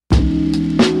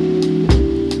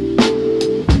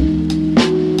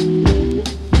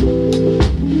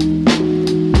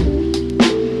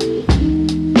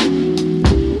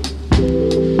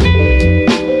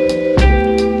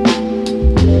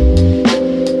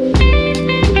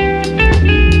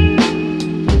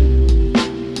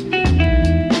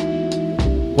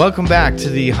Welcome back to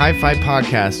the Hi-Fi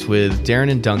Podcast with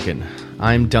Darren and Duncan.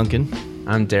 I'm Duncan.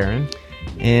 I'm Darren.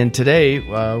 And today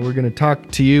we're going to talk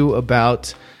to you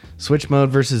about switch mode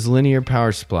versus linear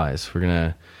power supplies. We're going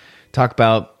to talk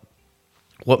about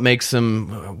what makes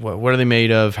them, what are they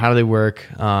made of, how do they work,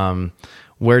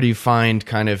 where do you find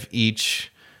kind of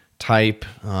each type,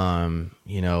 and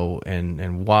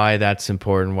why that's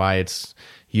important, why it's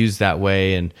used that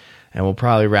way, and we'll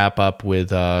probably wrap up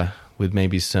with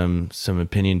maybe some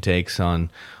opinion takes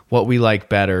on what we like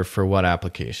better for what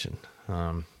application.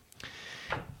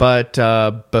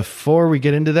 But before we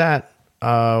get into that,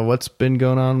 what's been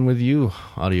going on with you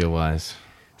audio wise?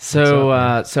 So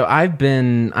I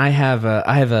have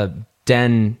a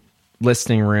den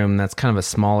listening room that's kind of a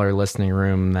smaller listening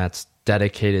room that's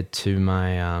dedicated to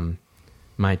my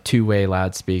my two-way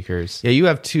loudspeakers. Yeah, you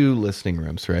have two listening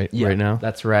rooms, right? Yeah, right now.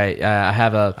 That's right. I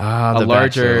have a the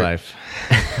larger life.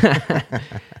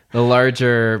 the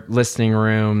larger listening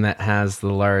room that has the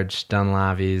large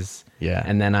Dunlavies. Yeah,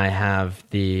 and then I have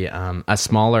the a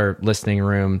smaller listening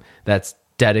room that's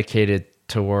dedicated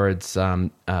towards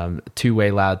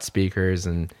two-way loudspeakers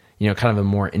and kind of a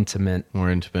more intimate.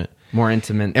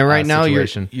 And right now,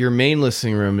 situation. your main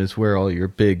listening room is where all your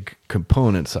big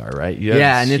components are, right? You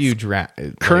have and huge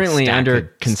it's currently under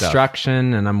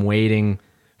construction, and I'm waiting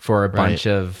for a bunch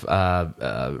of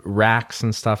racks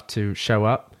and stuff to show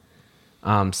up.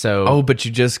 But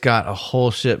you just got a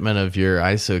whole shipment of your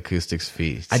isoacoustics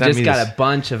fees. I just got a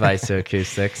bunch of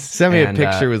isoacoustics. Send me a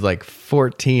picture with like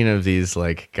 14 of these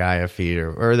like Gaia feet,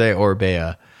 or are they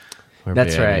Orbea?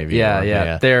 That's right. Maybe, yeah.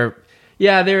 Orbea. They're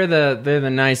the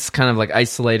nice kind of like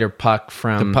isolator puck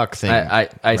from the puck thing,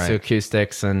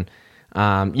 isoacoustics, and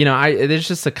there's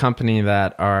just a company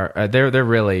that are they're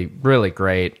really really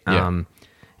great. Yeah.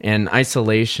 And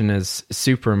isolation is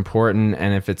super important,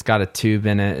 and if it's got a tube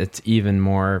in it, it's even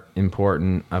more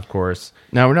important, of course.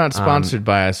 Now, we're not sponsored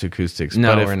by Isoacoustics.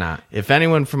 No, but we're not. If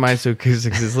anyone from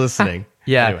Isoacoustics is listening,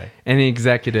 yeah, anyway. Any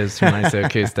executives from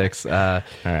Isoacoustics, all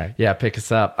right, yeah, pick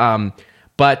us up.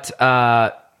 But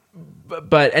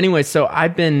anyway, so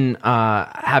I've been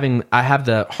I have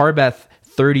the Harbeth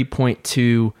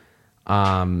 30.2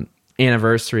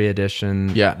 anniversary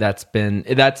edition. Yeah, that's been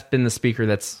the speaker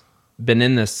that's been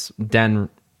in this den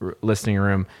listening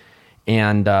room,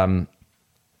 and I've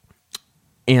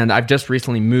just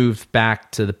recently moved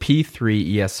back to the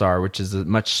P3 ESR, which is a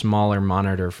much smaller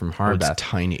monitor from Harbeth. It's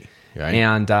tiny, right?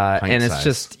 And it's size.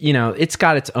 just it's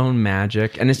got its own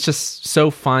magic, and it's just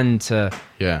so fun to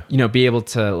be able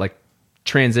to like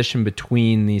transition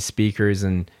between these speakers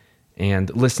and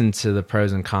listen to the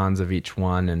pros and cons of each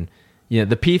one. And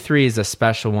the P3 is a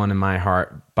special one in my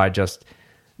heart by just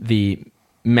the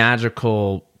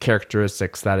magical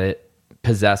characteristics that it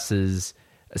possesses,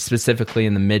 specifically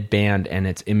in the mid-band and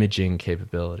its imaging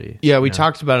capability. Yeah, we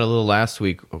talked about it a little last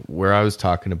week, where I was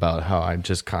talking about how I'm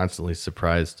just constantly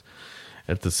surprised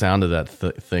at the sound of that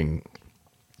thing.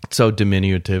 It's so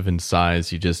diminutive in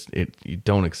size, you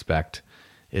don't expect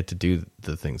it to do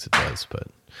the things it does. But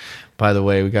by the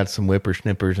way, we got some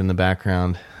whippersnippers in the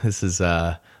background. This is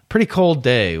a pretty cold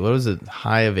day. What was it?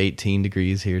 High of 18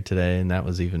 degrees here today, and that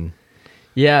was even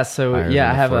I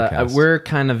have we're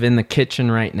kind of in the kitchen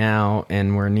right now,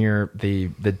 and we're near the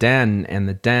den, and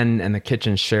the den and the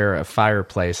kitchen share a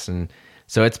fireplace, and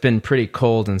so it's been pretty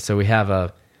cold, and so we have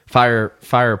a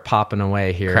fire popping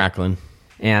away here, crackling.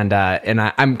 And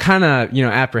I'm kind of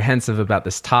apprehensive about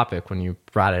this topic when you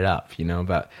brought it up,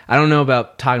 but I don't know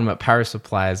about talking about power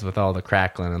supplies with all the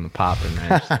crackling and the popping.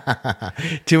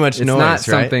 Too much noise, it's not right?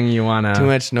 Something you want to. Too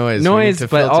much noise,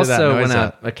 but also when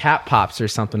a cap pops or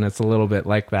something, it's a little bit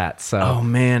like that. So, oh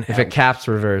man, if a cap's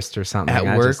reversed or something.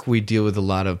 At work, we deal with a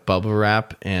lot of bubble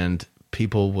wrap, and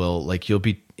people will you'll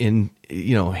be in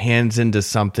hands into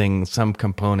some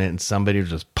component, and somebody will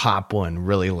just pop one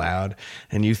really loud,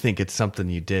 and you think it's something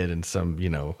you did in some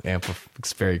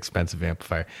very expensive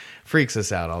amplifier. Freaks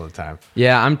us out all the time.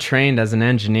 Yeah, I'm trained as an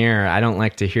engineer. I don't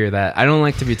like to hear that. I don't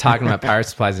like to be talking about power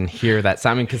supplies and hear that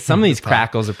sound, because some of these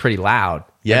crackles are pretty loud.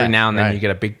 Yeah, every now and then you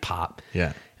get a big pop.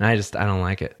 Yeah, and I don't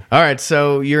like it. All right,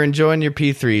 so you're enjoying your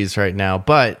P3s right now,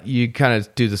 but you kind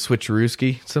of do the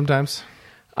switcherooski sometimes.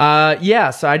 So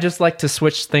I just like to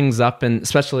switch things up, and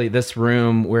especially this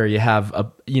room where you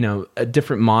have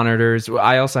different monitors.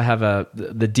 I also have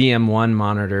the DM1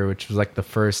 monitor, which was like the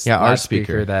first our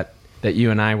speaker that you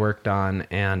and I worked on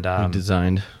and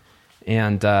designed.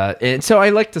 And so I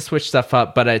like to switch stuff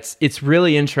up, but it's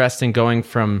really interesting going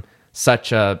from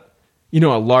such a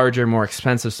larger, more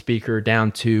expensive speaker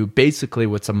down to basically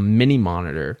what's a mini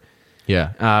monitor.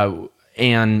 Yeah.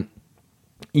 And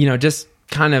just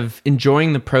kind of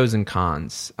enjoying the pros and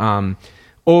cons.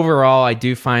 overall, I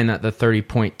do find that the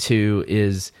 30.2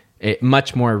 is a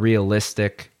much more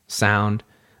realistic sound.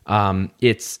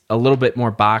 It's a little bit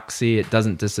more boxy. It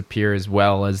doesn't disappear as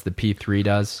well as the P3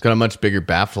 does. It's got a much bigger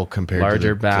baffle compared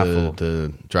to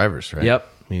the drivers, right? Yep.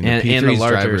 I mean, and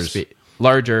the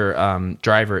larger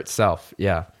driver itself.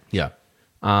 Yeah. Yeah.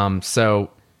 So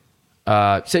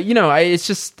it's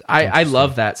just I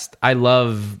love that. I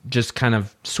love just kind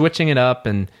of switching it up,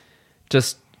 and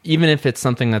just even if it's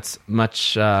something that's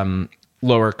much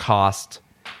lower cost,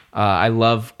 I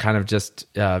love kind of just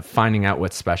finding out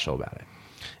what's special about it.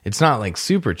 It's not like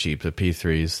super cheap. The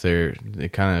P3s, they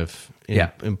kind of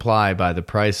imply by the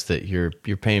price that you're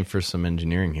paying for some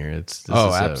engineering here.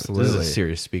 Absolutely. This is a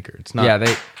serious speaker. It's not. Yeah,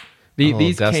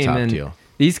 these came in. Deal.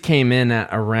 These came in at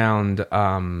around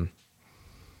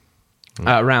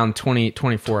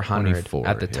 2400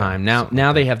 at the time.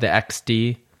 Now they have the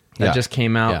XD that just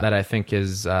came out that I think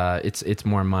is it's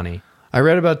more money. I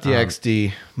read about the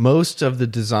XD. Most of the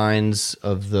designs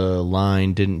of the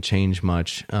line didn't change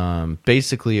much.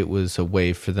 Basically, it was a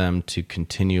way for them to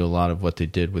continue a lot of what they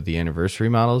did with the anniversary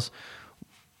models,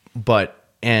 but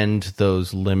end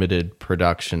those limited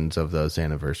productions of those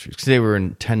anniversaries, because they were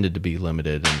intended to be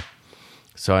limited. And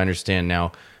so I understand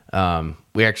now.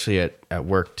 We actually at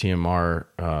work, TMR,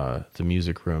 the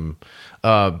Music Room.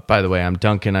 By the way, I'm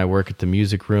Duncan. I work at the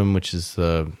Music Room, which is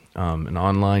an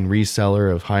online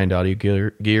reseller of high-end audio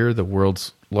gear, the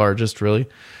world's largest, really.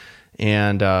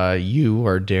 And you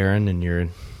are Darren, and you're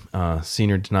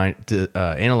senior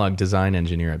analog design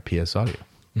engineer at PS Audio.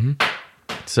 Mm-hmm.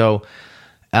 So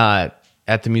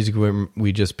at the Music Room,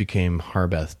 we just became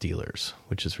Harbeth dealers,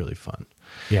 which is really fun.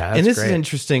 Yeah, that's and this great. is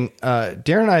interesting.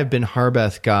 Darren and I have been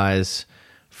Harbeth guys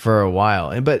for a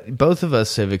while, but both of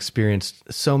us have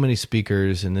experienced so many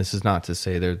speakers, and this is not to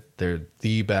say they're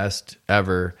the best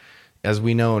ever. As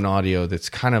we know in audio,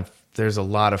 there's a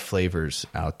lot of flavors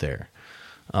out there.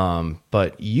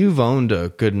 But you've owned a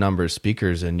good number of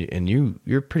speakers, and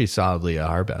you're pretty solidly a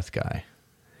Harbeth guy.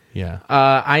 Yeah,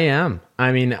 I am.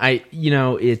 I mean,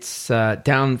 it's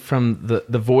down from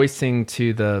the voicing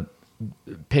to the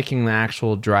picking the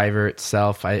actual driver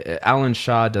itself. Alan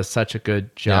Shaw does such a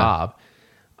good job.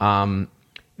 Yeah.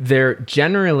 They're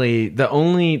generally the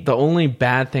only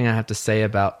bad thing I have to say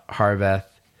about Harbeth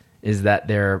is that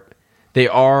they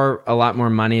are a lot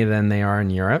more money than they are in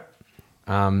Europe.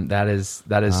 That is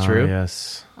true.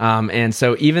 Yes. And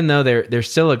so even though they're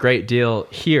still a great deal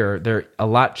here, they're a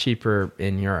lot cheaper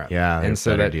in Europe. Yeah, and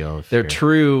so deal their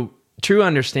true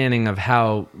understanding of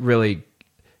how really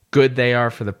good they are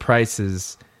for the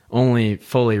prices only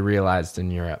fully realized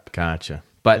in Europe. Gotcha.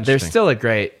 But they're still a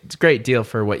great deal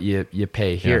for what you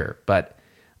pay here. Yeah.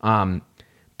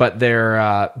 But they're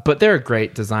a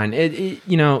great design.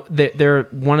 They're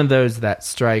one of those that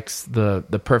strikes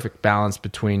the perfect balance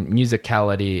between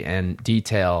musicality and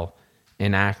detail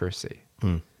and accuracy.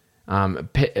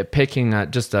 Picking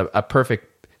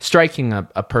striking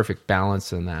a perfect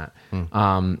balance in that.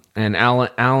 And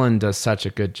Alan does such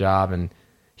a good job, and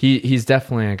he's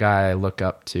definitely a guy I look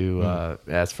up to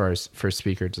as far as for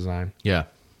speaker design. Yeah,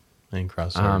 and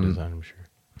crossover design, I'm sure.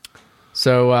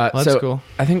 So that's cool.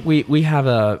 I think we have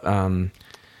a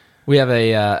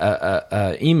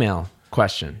email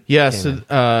question. Yeah,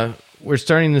 so we're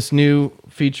starting this new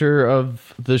feature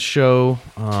of the show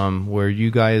where you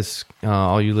guys,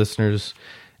 all you listeners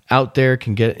out there,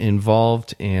 can get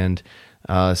involved and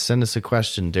send us a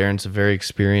question. Darren's a very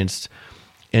experienced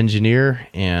engineer,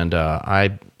 and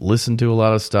I listen to a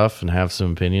lot of stuff and have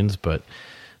some opinions, but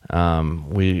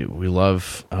we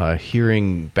love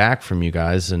hearing back from you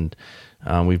guys, and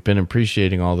we've been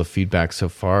appreciating all the feedback so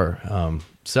far.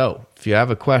 So if you have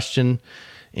a question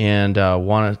and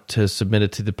want to submit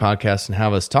it to the podcast and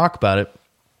have us talk about it,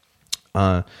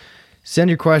 send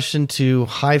your question to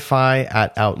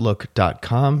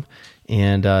hi-fi@outlook.com,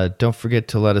 and don't forget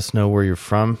to let us know where you're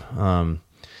from.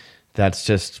 That's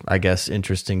just, I guess,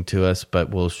 interesting to us, but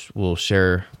we'll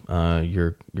share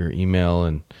your email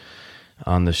and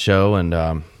on the show.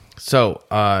 And so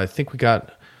I think we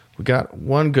got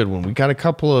one good one. We got a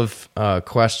couple of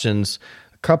questions.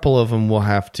 A couple of them we'll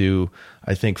have to,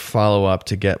 I think, follow up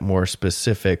to get more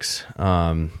specifics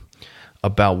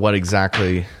about what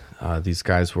exactly these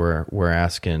guys were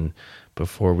asking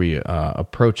before we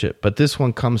approach it. But this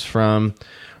one comes from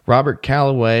Robert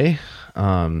Calloway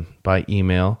by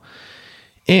email.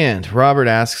 And Robert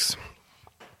asks,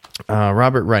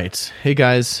 Robert writes, "Hey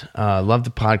guys, love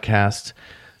the podcast.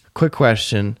 Quick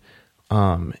question.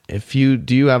 Do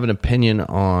you have an opinion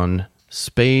on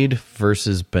spade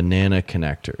versus banana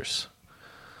connectors?"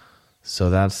 So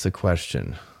that's the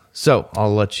question. So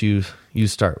I'll let you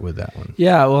start with that one.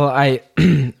 Yeah. Well, I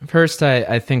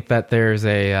think that there's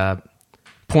a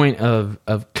point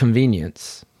of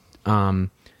convenience. And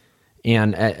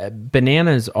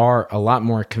bananas are a lot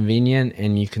more convenient,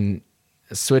 and you can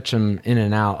switch them in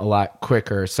and out a lot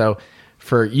quicker. So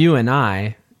for you and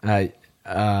I,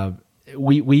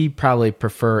 we probably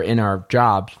prefer, in our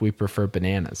jobs, we prefer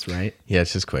bananas, right? Yeah,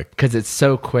 it's just quick. Because it's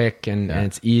so quick and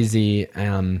it's easy.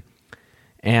 And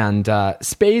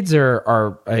spades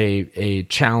are a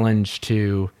challenge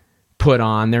to put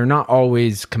on. They're not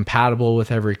always compatible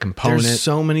with every component. There's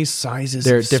so many sizes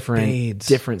There are of spades.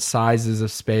 different sizes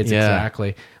of spades,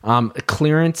 exactly.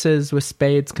 Clearances with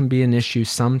spades can be an issue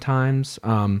sometimes.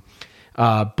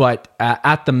 But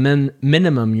at the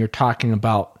minimum, you're talking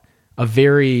about a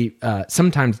very,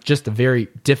 sometimes just a very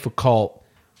difficult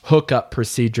hookup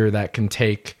procedure that can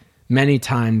take many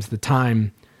times the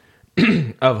time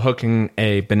of hooking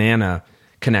a banana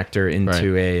connector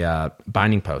into a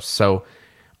binding post. So,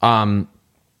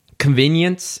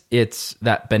 convenience, it's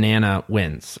that banana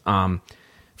wins.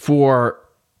 For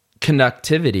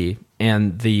conductivity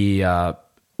and the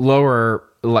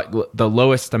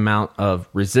lowest amount of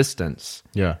resistance,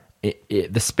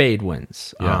 the spade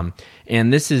wins.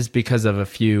 And this is because of a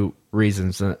few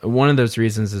reasons. One of those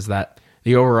reasons is that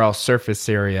the overall surface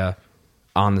area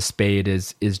on the spade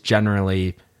is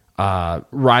generally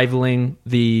rivaling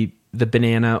the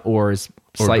banana, or is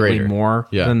slightly greater. more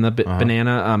than the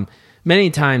banana. Many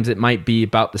times it might be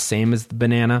about the same as the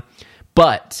banana,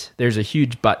 but there's a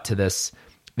huge but to this.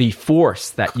 The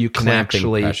force that you can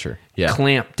actually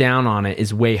clamp down on it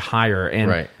is way higher.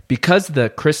 And because the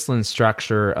crystalline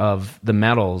structure of the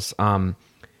metals,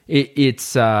 you'd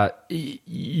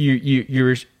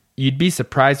be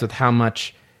surprised with how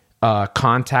much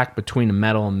contact between a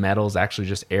metal and metal is actually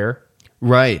just air.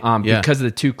 Right. Because of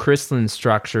the two crystalline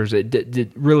structures,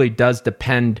 it really does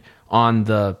depend on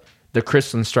the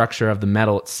crystalline structure of the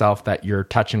metal itself that you're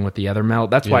touching with the other metal.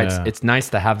 That's why it's nice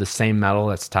to have the same metal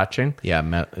that's touching.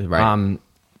 Yeah, right.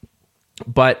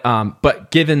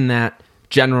 But given that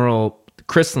general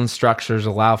crystalline structures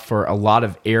allow for a lot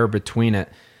of air between it,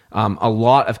 a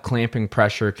lot of clamping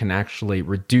pressure can actually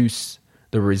reduce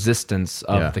the resistance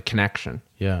of the connection.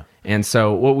 Yeah. And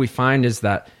so what we find is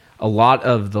that a lot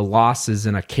of the losses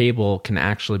in a cable can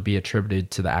actually be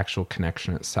attributed to the actual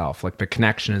connection itself. Like the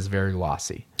connection is very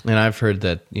lossy. And I've heard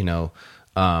that,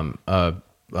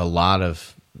 a lot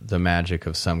of the magic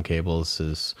of some cables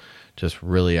is just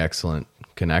really excellent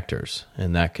connectors.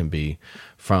 And that can be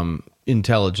from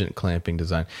intelligent clamping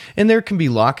design. And there can be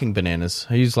locking bananas.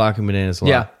 I use locking bananas a lot.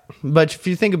 Yeah. But if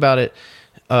you think about it,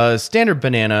 standard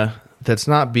banana that's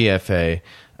not BFA,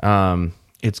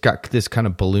 it's got this kind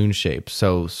of balloon shape.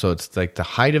 So it's like the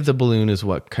height of the balloon is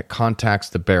what contacts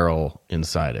the barrel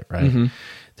inside it, right? Mm-hmm.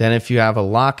 Then if you have a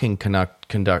locking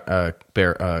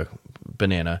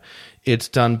banana, it's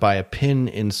done by a pin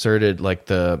inserted, like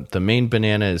the main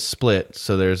banana is split,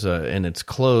 so and it's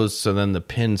closed, so then the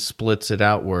pin splits it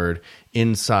outward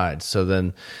inside. So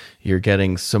then you're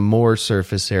getting some more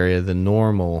surface area than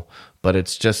normal, but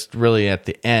it's just really at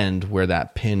the end where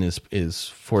that pin is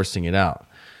forcing it out.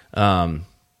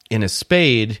 In a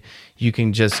spade, you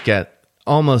can just get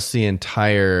almost the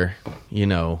entire,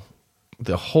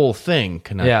 the whole thing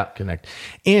connect.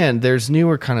 And there's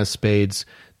newer kind of spades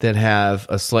that have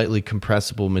a slightly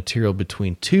compressible material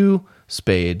between two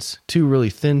really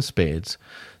thin spades,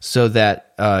 so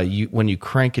that when you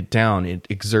crank it down, it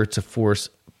exerts a force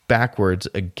backwards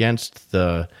against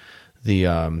the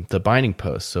binding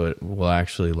post, so it will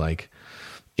actually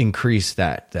increase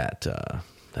that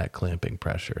clamping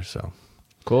pressure. So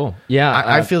cool. Yeah,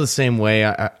 I feel the same way.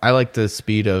 I like the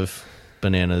speed of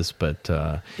bananas, but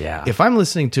if I'm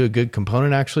listening to a good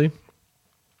component, actually,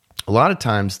 a lot of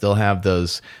times they'll have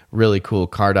those really cool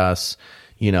Cardas,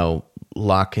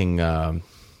 locking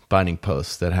binding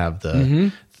posts that have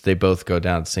they both go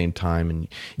down at the same time, and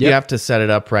you have to set it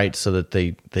up right so that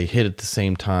they hit at the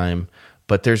same time.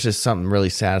 But there's just something really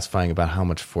satisfying about how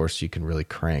much force you can really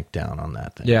crank down on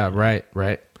that thing. Yeah, right.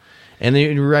 And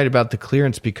then you're right about the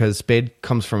clearance, because spade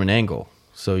comes from an angle,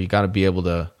 so you got to be able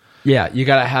to. Yeah, you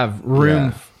got to have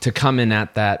room to come in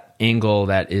at that angle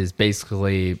that is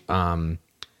basically,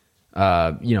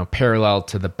 parallel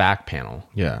to the back panel.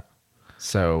 Yeah.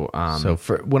 So,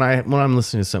 for when I'm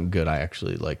listening to something good, I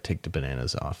actually take the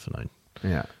bananas off and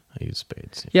I use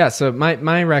spades. Yeah. So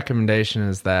my recommendation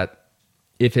is that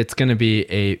if it's going to be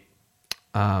a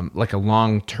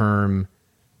long-term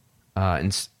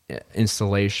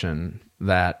installation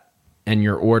and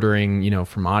you're ordering,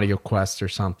 from AudioQuest or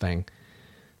something,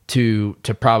 to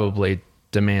probably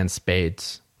demand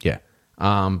spades. Yeah.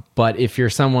 But if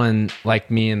you're someone like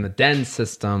me in the Den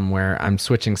system where I'm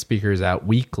switching speakers out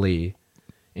weekly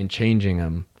and changing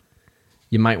them,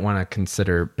 you might want to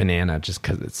consider Banana just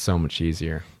because it's so much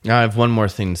easier. I have one more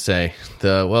thing to say.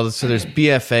 So there's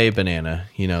BFA Banana,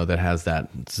 that has that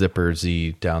zipper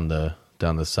Z down the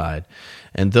side,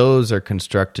 and those are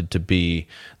constructed to be,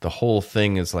 the whole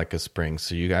thing is like a spring,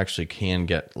 so you actually can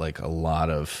get like a lot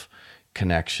of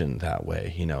connection that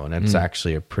way, and it's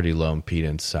actually a pretty low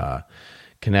impedance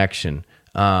connection.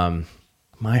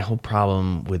 My whole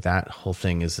problem with that whole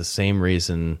thing is the same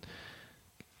reason.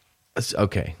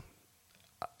 Okay.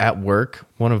 At work,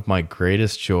 one of my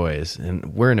greatest joys,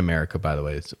 and we're in America, by the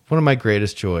way, one of my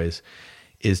greatest joys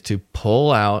is to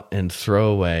pull out and throw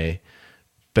away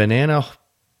Banana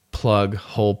plug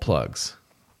hole plugs.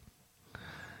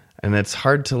 And that's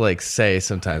hard to say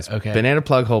sometimes. Okay. Banana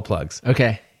plug hole plugs.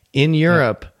 Okay. In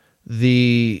Europe, is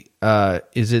it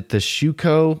the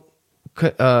Schuko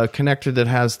connector that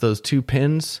has those two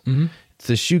pins? Mm-hmm. It's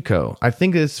the Schuko. I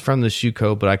think it's from the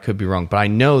Schuko, but I could be wrong. But I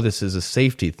know this is a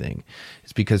safety thing.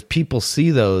 It's because people see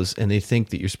those and they think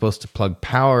that you're supposed to plug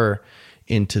power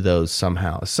into those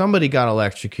somehow. Somebody got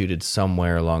electrocuted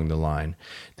somewhere along the line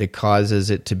that causes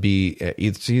it to be,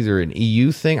 it's either an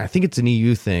EU thing. I think it's an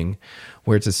EU thing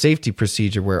where it's a safety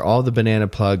procedure where all the Banana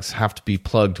plugs have to be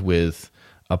plugged with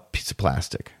a piece of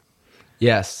plastic.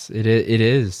 Yes, it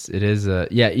is. It is.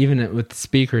 Even with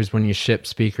speakers, when you ship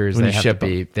speakers, they have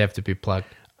to be plugged.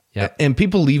 Yeah, and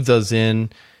people leave those in,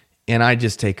 and I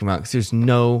just take them out because there's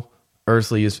no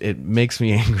earthly use. It makes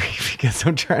me angry because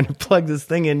I'm trying to plug this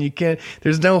thing in. You can't.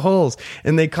 There's no holes,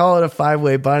 and they call it a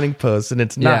 5-way binding post, and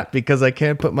it's not because I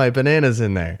can't put my bananas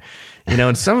in there.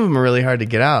 And some of them are really hard to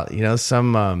get out.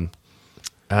 Some.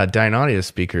 Dynaudio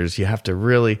speakers, you have to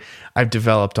really, I've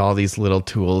developed all these little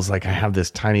tools. Like I have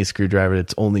this tiny screwdriver.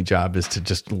 Its only job is to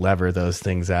just lever those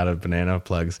things out of Banana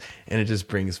plugs. And it just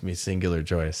brings me singular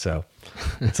joy. So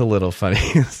it's a little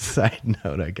funny side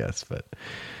note, I guess. But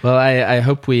well, I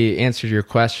hope we answered your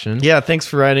question. Yeah. Thanks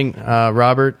for writing,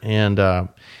 Robert. And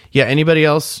anybody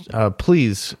else,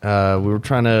 please, we were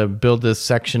trying to build this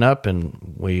section up, and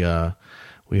we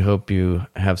hope you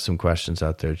have some questions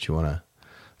out there that you want to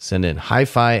send in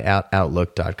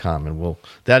hi-fi@outlook.com, and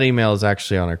that email is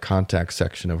actually on our contact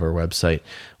section of our website,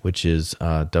 which is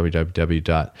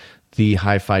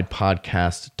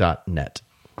www.thehifipodcast.net.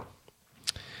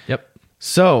 Yep.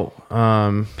 So,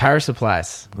 power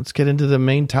supplies. Let's get into the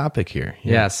main topic here.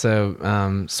 Yeah.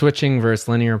 So, switching versus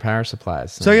linear power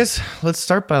supplies. So I guess let's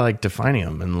start by defining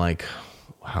them and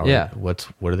how. Yeah. What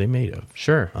are they made of?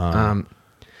 Sure.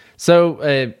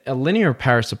 So a linear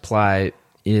power supply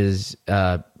is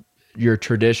your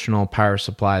traditional power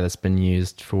supply that's been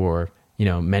used for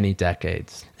many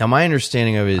decades. Now, my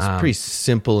understanding of it is pretty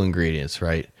simple ingredients,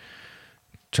 right?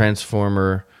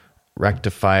 Transformer,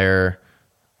 rectifier,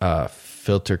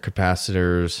 filter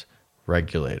capacitors,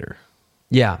 regulator.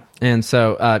 Yeah, and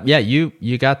so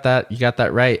you got that. You got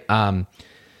that right.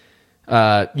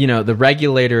 The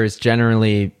regulator is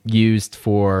generally used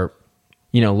for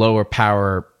lower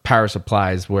power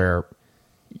supplies where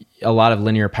a lot of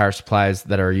linear power supplies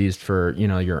that are used for,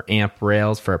 your amp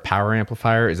rails for a power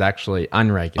amplifier is actually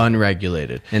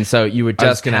unregulated. And so you would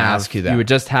just you would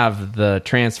just have the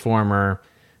transformer,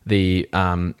 the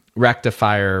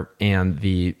rectifier, and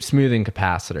the smoothing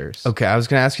capacitors. Okay, I was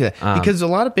going to ask you that because a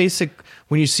lot of basic,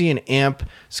 when you see an amp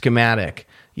schematic,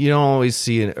 you don't always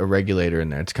see a regulator in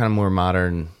there. It's kind of more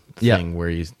modern thing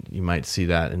where you might see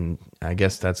that, and I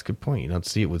guess that's a good point. You don't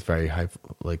see it with very high,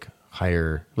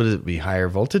 higher, what does it be, higher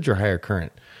voltage or higher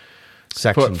current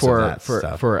sections of that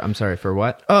stuff? I'm sorry, for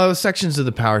what? Oh, sections of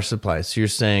the power supply. So you're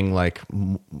saying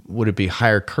would it be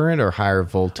higher current or higher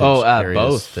voltage? Oh,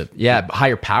 both.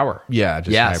 Higher power. Yeah,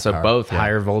 just higher so power. Both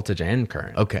higher voltage and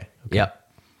current. Okay. Yep.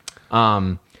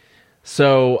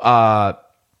 So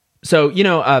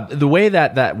the way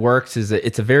that works is that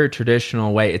it's a very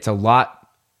traditional way. It's a lot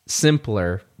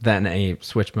simpler than a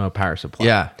switch mode power supply.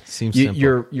 Yeah, seems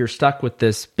simple. You're stuck with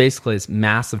this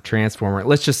massive transformer.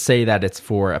 Let's just say that it's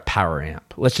for a power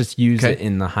amp. Let's just use it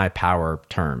in the high power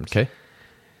terms. Okay.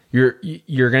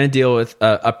 You're going to deal with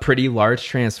a pretty large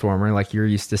transformer like you're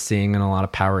used to seeing in a lot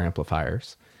of power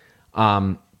amplifiers.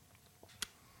 And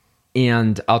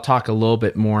I'll talk a little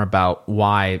bit more about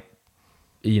why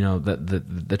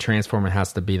the transformer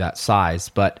has to be that size,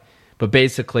 but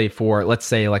basically for let's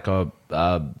say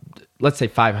let's say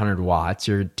 500 watts,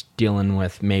 you're dealing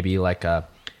with maybe a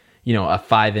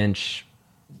 5-inch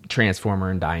transformer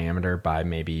in diameter by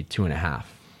maybe 2.5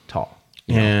 tall.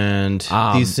 And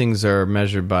these things are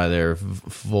measured by their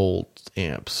volt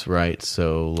amps, right?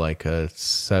 So a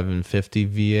 750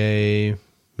 VA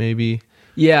maybe.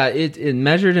 Yeah, it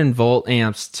measured in volt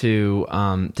amps to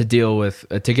deal with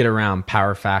to get around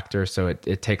power factor, so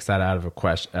it takes that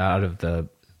out of the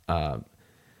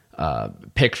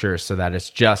picture, so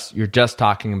that you're just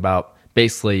talking about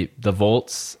basically the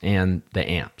volts and the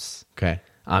amps. Okay.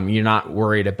 You're not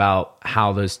worried about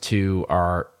how those two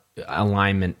are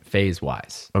alignment phase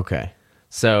wise. Okay.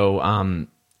 So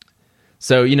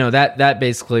that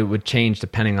basically would change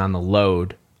depending on the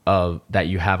load that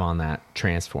you have on that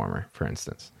transformer, for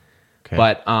instance. Okay.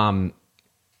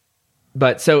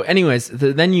 But so anyways,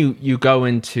 then you go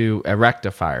into a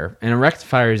rectifier, and a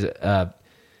rectifier is a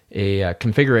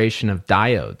configuration of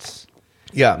diodes.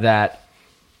 Yeah. That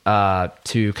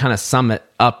to kind of sum it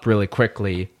up really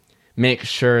quickly, make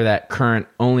sure that current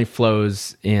only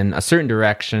flows in a certain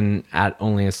direction at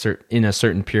only in a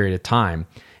certain period of time.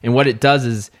 And what it does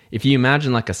is, if you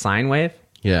imagine like a sine wave,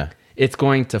 it's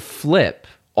going to flip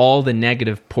all the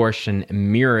negative portion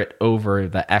and mirror it over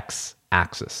the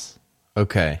x-axis.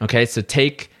 Okay. So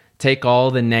take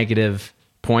all the negative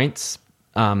points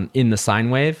in the sine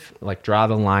wave, like draw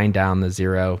the line down the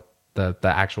zero, the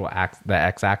actual the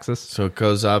x-axis. So it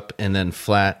goes up and then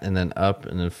flat and then up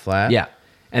and then flat. Yeah.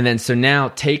 And then so now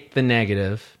take the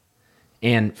negative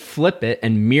and flip it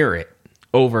and mirror it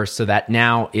over so that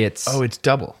now it's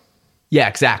double. Yeah,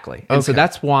 exactly. And so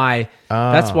that's why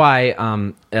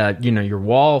your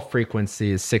wall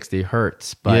frequency is 60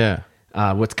 hertz, but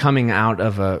what's coming out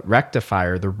of a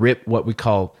rectifier, what we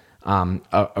call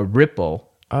a ripple.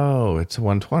 Oh, it's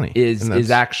 120. Is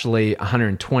actually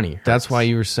 120 hertz. That's why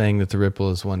you were saying that the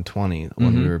ripple is 120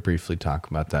 when we were briefly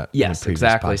talking about that. Yes,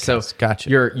 exactly. Podcast. So gotcha.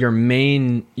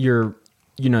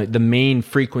 The main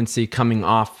frequency coming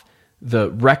off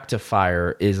the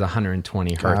rectifier is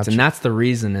 120 hertz. Gotcha. And that's the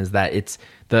reason, is that it's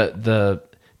the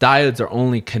diodes are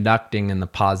only conducting in the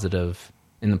positive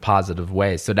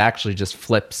way. So it actually just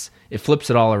flips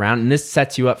it all around, and this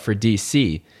sets you up for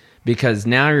DC, because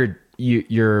now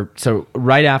you're so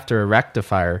right after a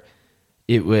rectifier,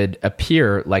 it would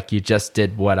appear like you just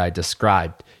did what I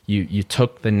described. You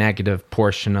took the negative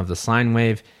portion of the sine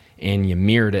wave and you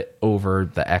mirrored it over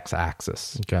the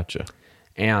x-axis. Gotcha.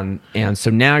 And so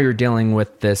now you're dealing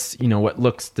with this, what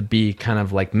looks to be kind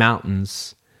of like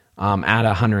mountains at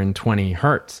 120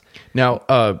 hertz.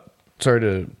 Now, sorry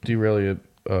to derail you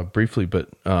briefly, but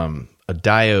a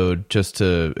diode, just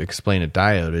to explain a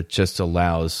diode, it just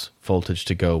allows voltage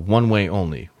to go one way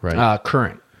only, right?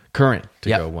 Current to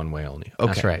go one way only. Okay.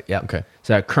 That's right. Yeah. Okay.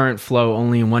 So that current flow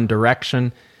only in one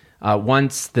direction.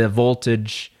 Once the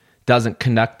voltage doesn't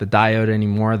conduct the diode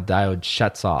anymore, the diode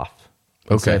shuts off.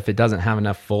 Okay. So if it doesn't have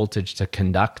enough voltage to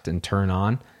conduct and turn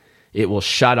on, it will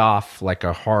shut off like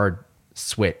a hard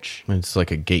switch. It's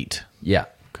like a gate. Yeah.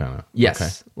 Kind of.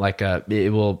 Yes. Okay. It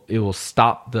will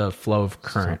stop the flow of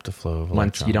current. Stop the flow of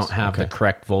once you don't have the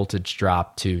correct voltage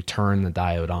drop to turn the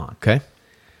diode on. Okay.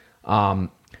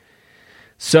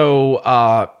 So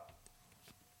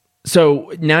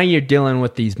now you're dealing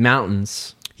with these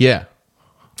mountains. Yeah.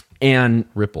 And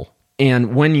ripple.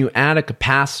 And when you add a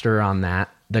capacitor on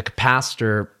that, the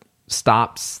capacitor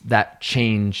stops that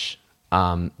change,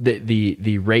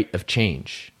 the rate of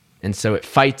change. And so it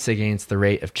fights against the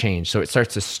rate of change. So it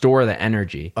starts to store the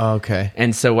energy. Okay.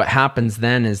 And so what happens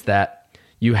then is that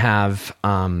you have,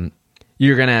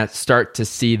 you're going to start to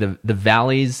see the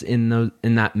valleys in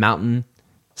that mountain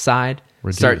side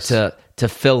start to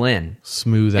fill in.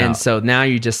 Smooth out. And so now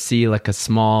you just see like a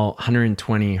small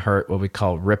 120 hertz, what we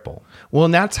call ripple. Well,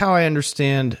 and that's how I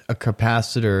understand a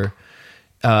capacitor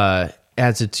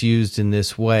as it's used in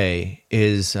this way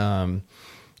is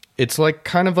it's like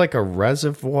kind of like a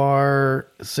reservoir.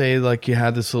 Say like you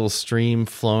had this little stream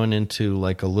flowing into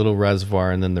like a little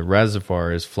reservoir, and then the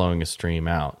reservoir is flowing a stream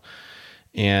out.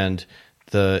 And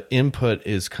the input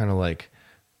is kind of like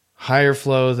higher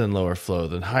flow, then lower flow,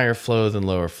 then higher flow, then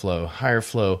lower flow, higher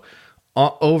flow.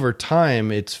 Over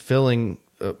time, it's filling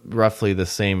roughly the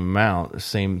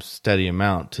same steady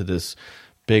amount to this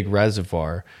big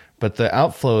reservoir. But the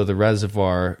outflow of the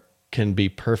reservoir can be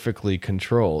perfectly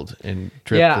controlled and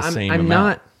drip the same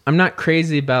amount. I'm not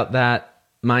crazy about that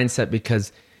mindset,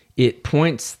 because it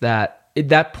points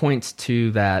points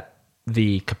to that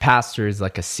the capacitor is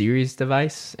like a series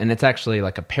device, and it's actually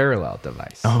like a parallel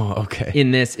device. Oh, okay.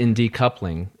 In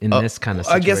decoupling, this kind of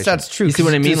situation. I guess that's true. You see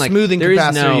what I mean? Like smoothing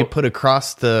capacitor, you put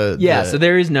across the... Yeah, so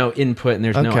there is no input and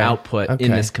there's no output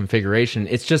in this configuration.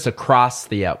 It's just across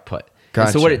the output. Gotcha.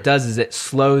 And so what it does is it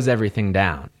slows everything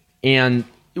down. And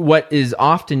what is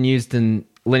often used in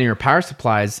linear power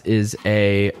supplies is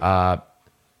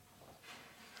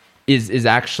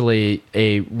actually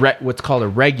what's called a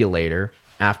regulator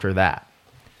after that.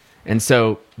 And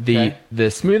so the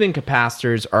smoothing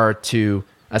capacitors are to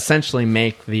essentially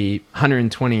make the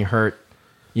 120 hertz,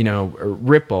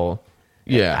 ripple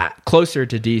closer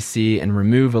to DC and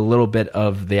remove a little bit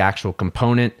of the actual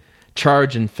component,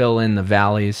 charge and fill in the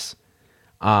valleys.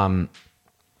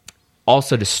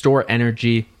 Also to store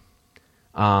energy.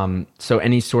 So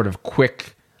any sort of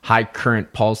quick high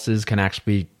current pulses can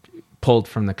actually be pulled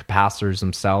from the capacitors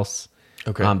themselves.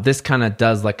 Okay. This kind of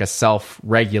does like a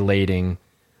self-regulating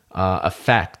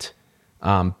effect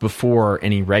before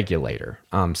any regulator.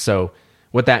 So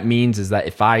what that means is that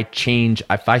if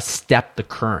I step the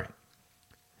current,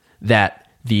 that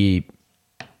the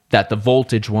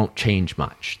voltage won't change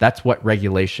much. That's what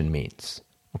regulation means.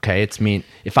 Okay,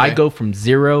 if I go from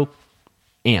 0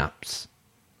 amps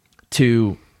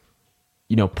to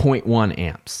 0.1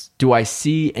 amps, do I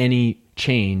see any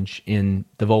change in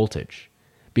the voltage?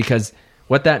 Because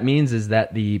what that means is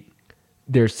that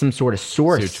there's some sort of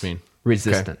source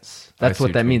resistance. Okay. That's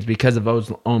what that means because of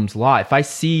Ohm's law. If I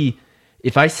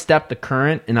step the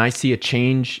current and I see a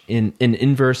change in an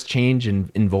inverse change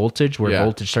in voltage where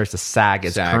voltage starts to sag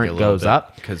as current goes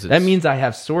up, that means I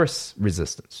have source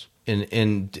resistance.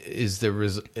 And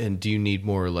do you need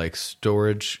more like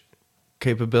storage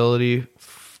capability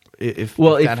if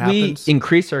we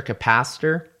increase our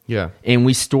capacitor and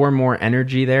we store more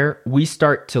energy there, we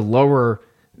start to lower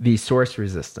the source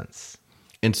resistance.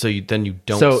 And so then you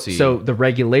don't see. So the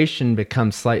regulation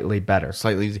becomes slightly better.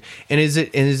 And is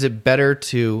it better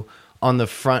to, on the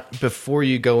front, before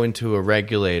you go into a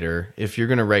regulator, if you're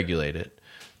going to regulate it,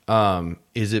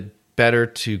 is it better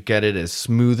to get it as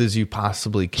smooth as you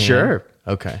possibly can? Sure.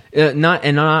 Okay. Not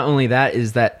only that,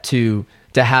 is that to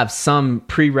have some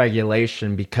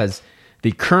pre-regulation because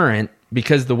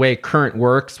the way current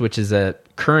works, which is a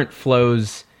current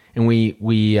flows, and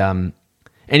we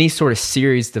any sort of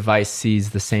series device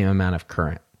sees the same amount of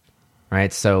current,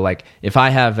 right? So like if I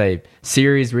have a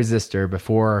series resistor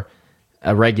before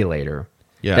a regulator,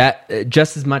 that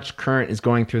just as much current is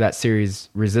going through that series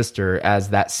resistor as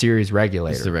that series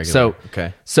regulator.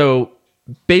 So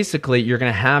basically you're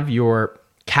going to have your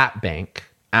cap bank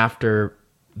after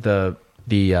the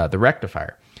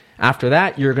rectifier. After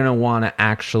that, you're going to want to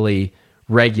actually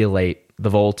regulate the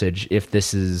voltage. If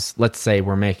this is, let's say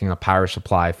we're making a power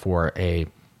supply for a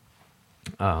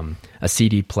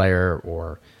CD player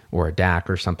or a DAC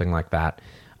or something like that.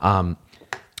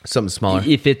 Something smaller.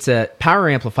 If it's a power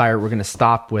amplifier, we're going to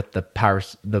stop with the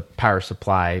power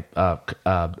supply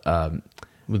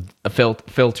with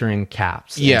filtering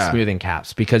caps, and smoothing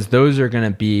caps, because those are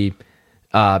going to be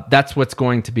that's what's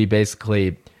going to be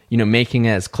basically making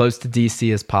it as close to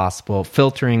DC as possible,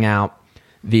 filtering out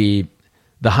the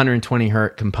 120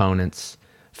 hertz components,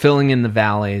 filling in the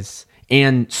valleys,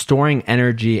 and storing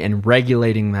energy and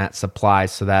regulating that supply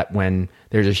so that when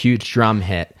there's a huge drum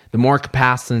hit, the more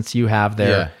capacitance you have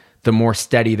there, the more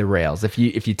steady the rails. If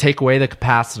you take away the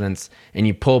capacitance and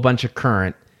you pull a bunch of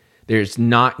current, there's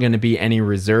not going to be any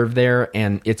reserve there,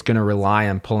 and it's going to rely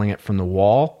on pulling it from the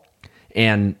wall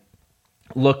and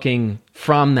looking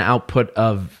from the output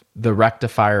of the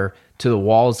rectifier to the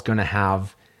wall is going to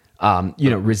have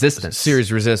resistance,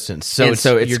 series resistance. So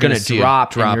it's going to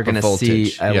drop, and you're going to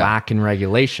see a lack in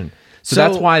regulation. So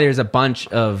that's why there's a bunch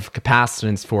of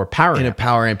capacitance for power in a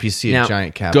power MPC, now, a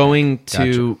giant cap. Going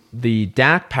to the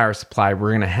DAC power supply,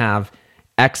 we're going to have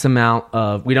X amount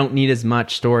of. We don't need as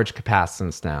much storage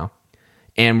capacitance now,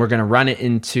 and we're going to run it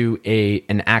into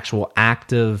an actual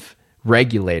active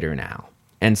regulator now.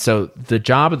 And so the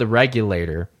job of the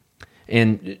regulator.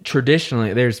 And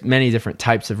traditionally, there's many different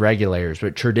types of regulators,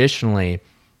 but traditionally,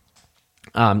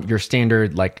 your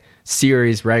standard like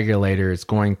series regulator is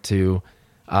going to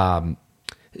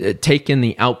take in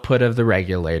the output of the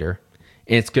regulator,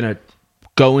 and it's going to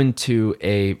go into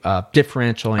a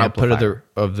differential amplifier. Output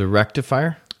of the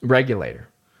rectifier regulator.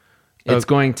 It's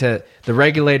going to the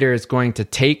regulator is going to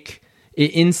take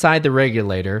inside the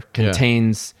regulator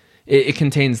contains it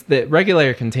contains the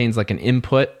regulator contains like an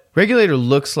input. Regulator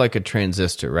looks like a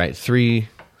transistor, right? Three.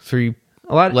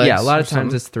 A lot of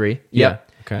times it's 3. Yeah.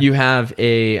 Okay. You have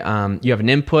an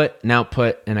input, an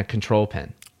output, and a control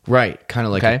pin. Right, kind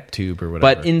of like a tube or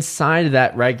whatever. But inside of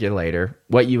that regulator,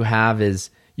 what you have is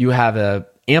a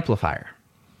amplifier.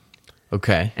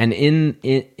 Okay. And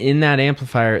in that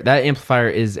amplifier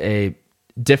is a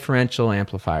differential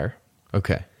amplifier.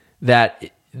 Okay.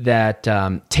 That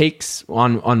takes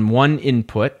on one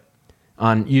input.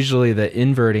 On usually the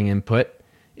inverting input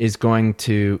is going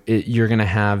to you're going to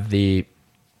have the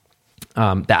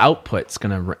output's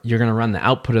you're going to run the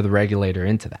output of the regulator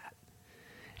into that,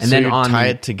 and so then tie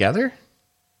it together.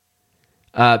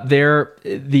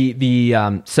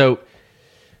 So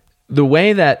the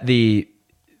way that the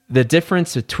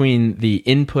difference between the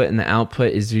input and the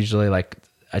output is usually like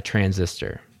a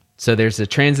transistor. So there's a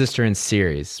transistor in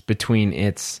series between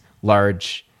its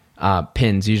large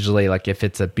pins. Usually, like if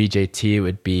it's a BJT, it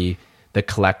would be the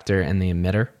collector and the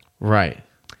emitter. Right.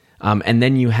 And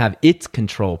then you have its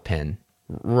control pin.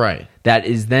 Right. That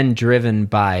is then driven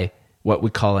by what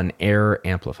we call an error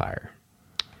amplifier.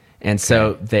 And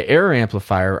so the error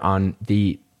amplifier on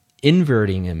the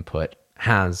inverting input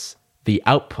has the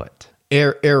output.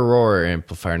 Error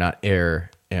amplifier, not error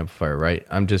amplifier, right?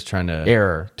 I'm just trying to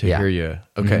hear you.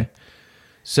 Okay. Mm-hmm.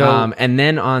 So and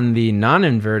then on the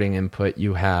non-inverting input,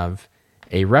 you have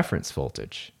a reference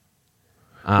voltage.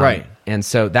 Right. And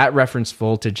so that reference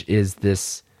voltage is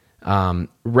this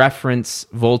reference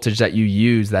voltage that you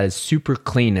use that is super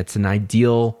clean. It's an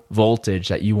ideal voltage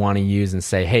that you want to use and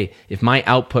say, hey, if my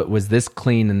output was this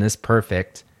clean and this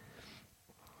perfect,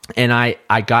 and I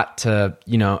got to,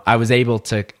 I was able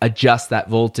to adjust that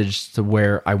voltage to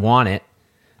where I want it,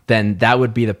 then that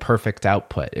would be the perfect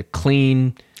output. A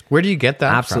clean. Where do you get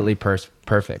that absolutely from?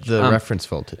 Perfect. The reference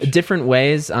voltage. Different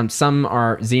ways. Some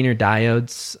are Zener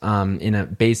diodes in a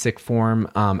basic form,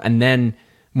 and then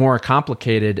more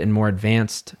complicated and more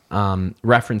advanced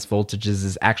reference voltages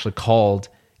is actually called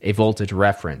a voltage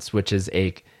reference, which is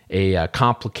a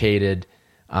complicated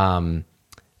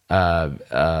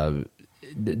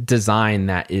design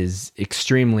that is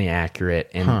extremely accurate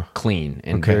and clean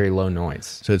and very low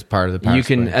noise. So it's part of the power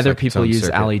supply. Other people use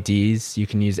LEDs. You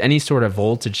can use any sort of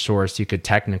voltage source. You could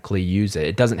technically use it.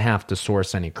 It doesn't have to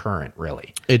source any current,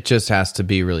 really. It just has to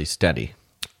be really steady.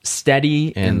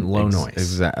 Steady and low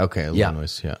noise. Okay, low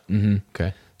noise, yeah. Mm-hmm.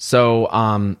 Okay.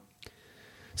 So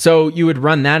so you would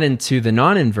run that into the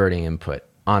non-inverting input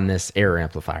on this error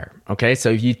amplifier. Okay, so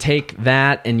if you take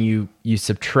that and you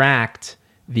subtract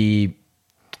the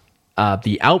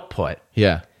output,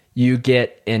 you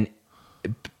get the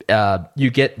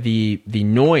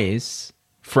noise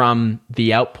from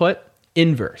the output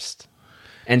inversed,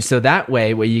 and so that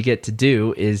way, what you get to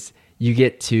do is you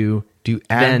get to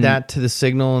add that to the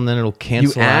signal, and then it'll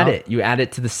cancel. You add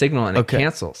it to the signal, and it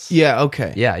cancels. Yeah.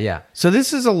 Okay. Yeah. So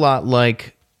this is a lot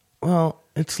like,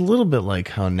 it's a little bit like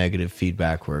how negative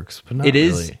feedback works, but not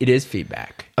really. It is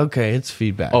feedback. Okay, it's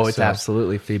feedback. Oh, it's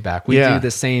absolutely feedback. We do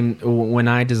the same when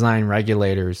I design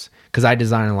regulators, because I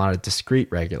design a lot of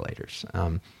discrete regulators.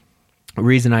 The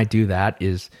reason I do that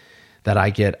is that I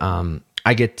get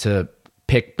to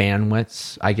pick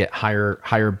bandwidths. I get higher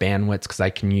bandwidths because I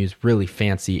can use really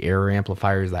fancy error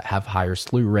amplifiers that have higher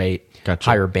slew rate,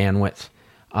 higher bandwidth.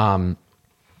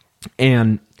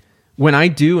 And when I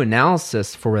do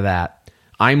analysis for that,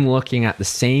 I'm looking at the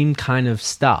same kind of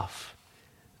stuff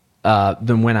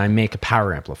than when I make a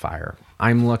power amplifier.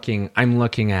 I'm looking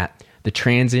at the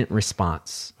transient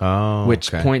response,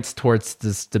 which points towards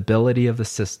the stability of the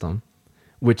system,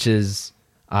 which is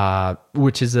a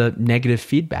negative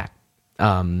feedback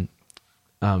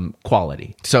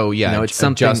quality. So it's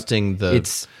adjusting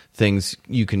things.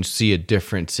 You can see a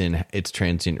difference in its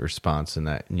transient response in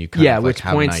that, and you kind of which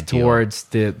points towards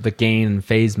the gain and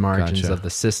phase margins of the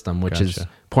system, which is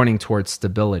pointing towards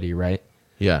stability, right?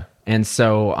 Yeah. And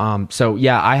so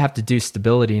I have to do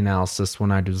stability analysis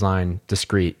when I design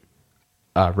discrete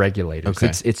regulators.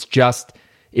 Okay. It's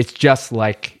just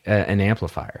like an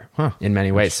amplifier in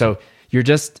many ways. So you're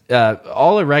just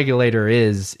all a regulator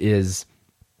is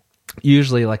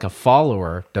usually like a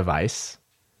follower device,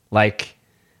 like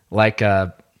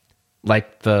the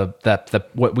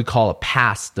what we call a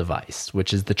pass device,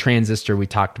 which is the transistor we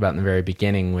talked about in the very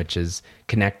beginning, which is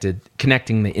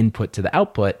connecting the input to the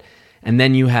output. And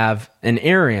then you have an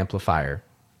error amplifier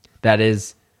that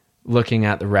is looking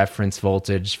at the reference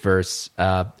voltage versus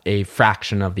a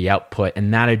fraction of the output,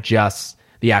 and that adjusts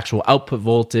the actual output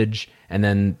voltage, and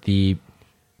then the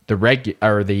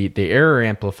error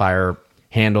amplifier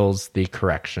handles the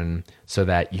correction so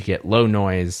that you get low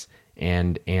noise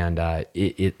and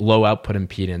low output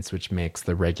impedance, which makes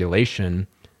the regulation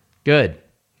good.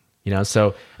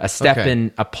 So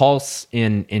a pulse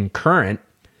in current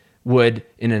would,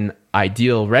 in an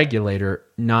ideal regulator,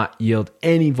 not yield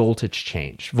any voltage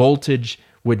change. Voltage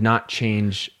would not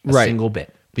change a single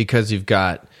bit, because you've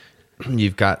got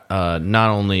not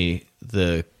only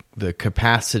the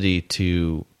capacity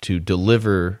to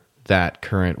deliver that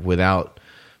current without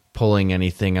pulling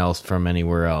anything else from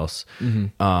anywhere else,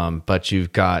 but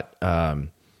you've got a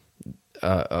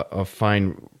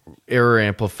fine error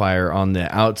amplifier on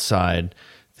the outside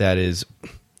that is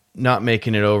not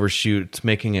making it overshoot. It's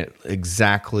making it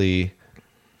exactly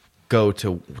go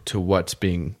to what's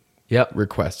being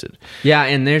requested. Yeah,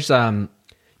 and there's going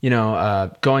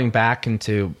back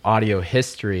into audio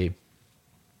history,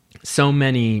 so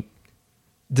many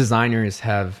designers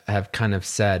have kind of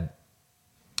said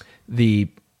the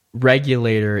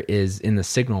regulator is in the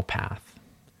signal path.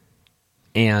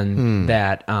 And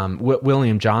that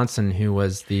William Johnson, who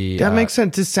was the... That makes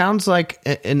sense. It sounds like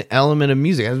an element of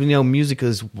music. As we know, music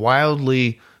is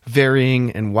wildly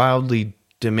varying and wildly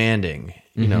demanding.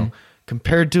 You know,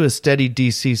 compared to a steady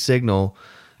DC signal,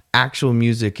 actual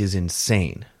music is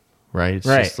insane, right? It's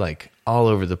just like all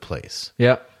over the place.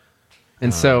 Yep.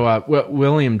 And so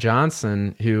William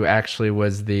Johnson, who actually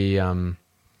was the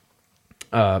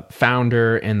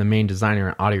founder and the main designer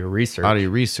at Audio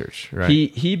Research, right?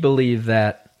 He believed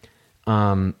that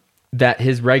that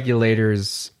his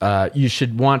regulators, you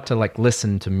should want to like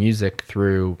listen to music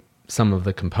through some of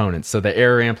the components. So the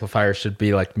error amplifier should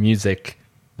be like music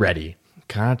ready.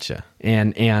 Gotcha.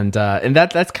 And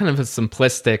that's kind of a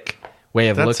simplistic way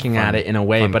of looking at it in a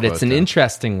way, but it's an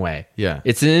interesting way. Yeah,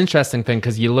 it's an interesting thing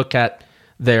because you look at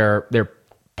their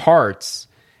parts,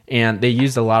 and they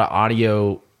used a lot of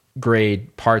audio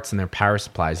grade parts in their power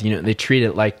supplies. You know, they treat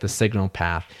it like the signal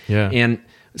path. Yeah. And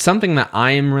something that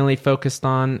I am really focused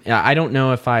on, I don't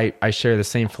know if I share the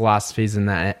same philosophies in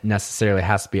that it necessarily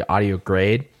has to be audio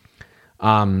grade.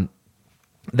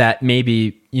 That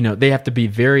maybe, you know, they have to be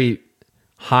very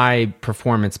high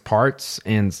performance parts,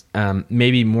 and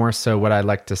maybe more so what I'd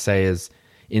like to say is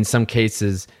in some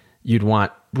cases you'd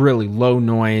want really low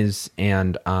noise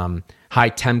and high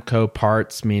tempo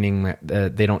parts, meaning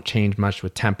that they don't change much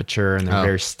with temperature and they're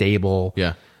very stable.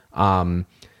 Yeah.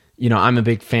 You know, I'm a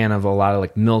big fan of a lot of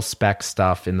like mil spec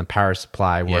stuff in the power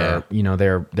supply where, you know,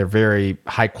 they're very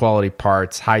high quality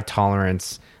parts, high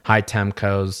tolerance, high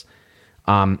tempos.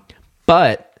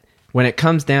 But when it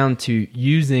comes down to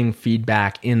using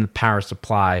feedback in the power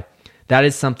supply, that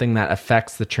is something that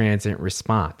affects the transient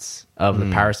response of the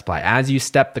power supply. As you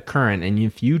step the current, and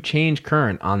if you change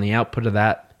current on the output of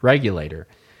that regulator,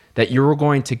 that you're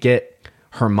going to get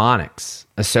harmonics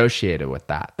associated with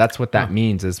that. That's what that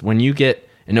means, is when you get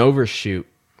an overshoot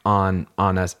on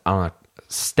a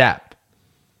step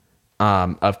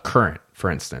of current, for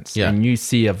instance, and you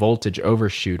see a voltage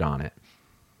overshoot on it,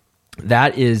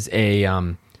 that is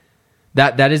a...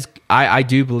 That is, I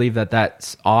do believe that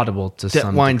that's audible to some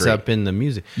degree. That winds up in the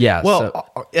music. Yeah.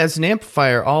 Well, as an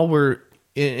amplifier,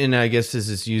 and I guess this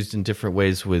is used in different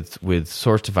ways with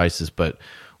source devices, but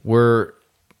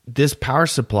this power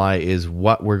supply is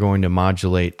what we're going to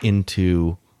modulate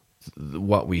into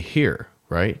what we hear,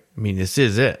 right? I mean, this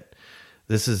is it.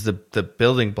 This is the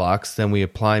building blocks. Then we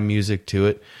apply music to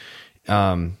it.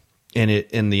 And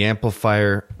the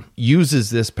amplifier uses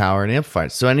this power and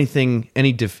amplifies. So any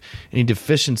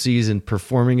deficiencies in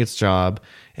performing its job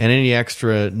and any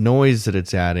extra noise that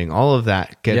it's adding, all of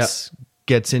that gets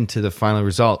into the final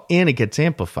result, and it gets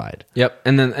amplified. Yep.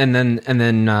 And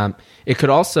then it could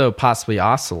also possibly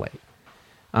oscillate.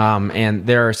 And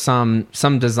there are some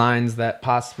designs that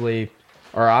possibly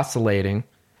are oscillating,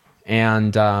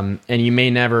 and you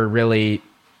may never really,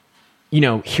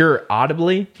 hear it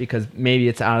audibly because maybe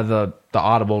it's out of the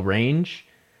audible range.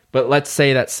 But let's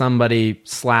say that somebody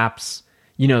slaps,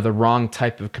 the wrong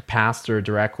type of capacitor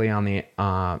directly on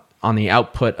the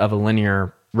output of a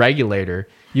linear regulator,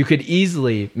 you could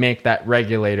easily make that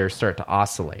regulator start to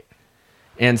oscillate.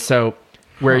 And so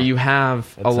where you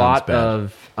have a lot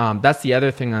of, that's the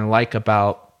other thing I like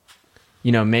about,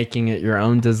 making it your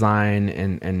own design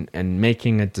and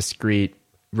making a discrete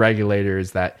regulator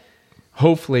is that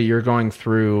hopefully you're going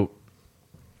through,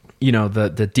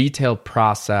 the detailed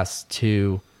process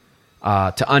to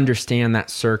understand that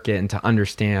circuit and to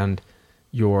understand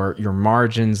your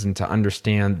margins and to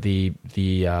understand the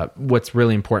what's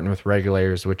really important with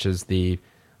regulators, which is the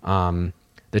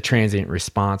transient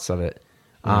response of it.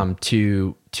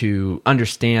 To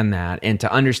understand that and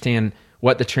to understand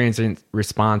what the transient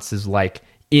response is like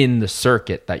in the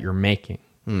circuit that you're making.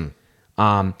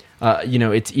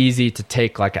 It's easy to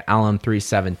take like an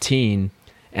LM317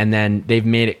 and then they've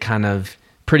made it kind of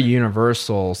pretty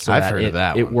universal so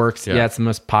it works. Yeah, it's the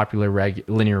most popular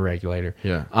linear regulator.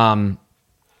 Yeah.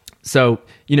 So,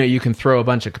 you can throw a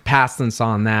bunch of capacitance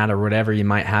on that or whatever. You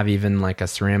might have even like a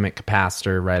ceramic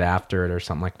capacitor right after it or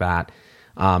something like that.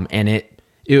 And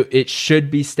it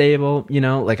should be stable,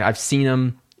 like I've seen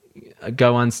them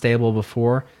go unstable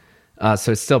before.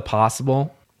 So it's still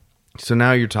possible. So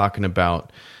now you're talking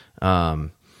about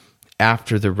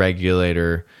after the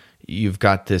regulator, you've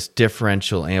got this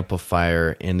differential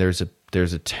amplifier, and there's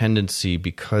a tendency,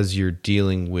 because you're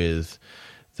dealing with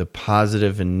the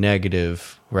positive and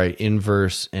negative, right,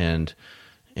 inverse and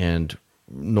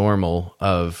normal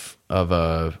of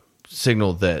a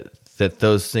signal, that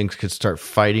those things could start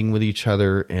fighting with each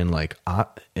other and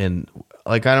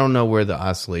like, I don't know where the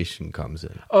oscillation comes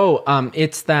in.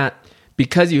 It's that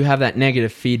because you have that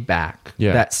negative feedback,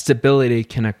 that stability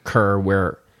can occur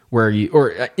where you,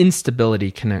 or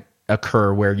instability can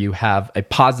occur where you have a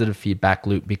positive feedback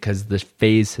loop because the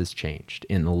phase has changed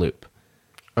in the loop.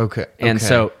 Okay. And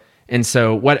so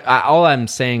all I'm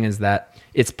saying is that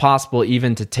it's possible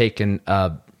even to take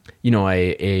a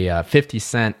 50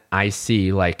 cent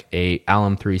IC like a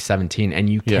Alum 317, and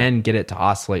you can get it to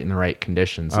oscillate in the right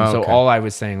conditions. And so all I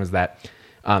was saying was that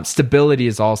stability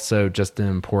is also just an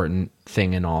important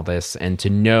thing in all this, and to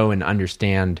know and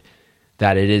understand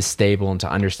that it is stable and to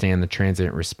understand the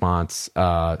transient response.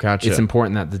 Gotcha. It's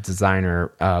important that the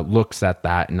designer looks at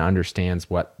that and understands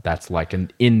what that's like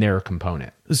in their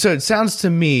component. So it sounds to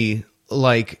me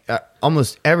like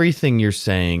almost everything you're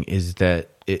saying is that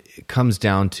it comes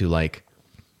down to like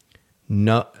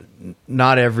not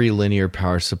every linear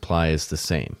power supply is the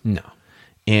same. No.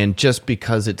 And just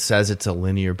because it says it's a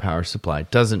linear power supply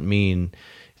doesn't mean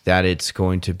that it's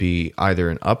going to be either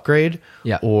an upgrade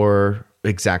or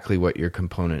exactly what your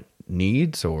component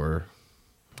needs or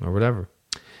whatever.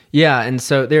 Yeah, and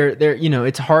so there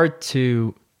it's hard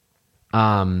to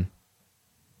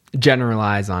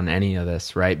generalize on any of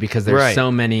this, right? Because there's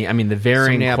so many, I mean, the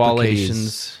varying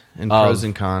qualities and pros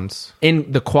and cons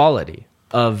in the quality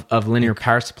of linear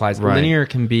power supplies. Right. Linear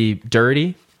can be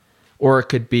dirty or it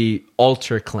could be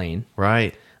ultra clean.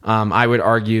 Right. I would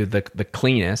argue the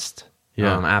cleanest.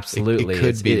 Yeah, absolutely. It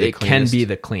can be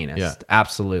the cleanest. Yeah.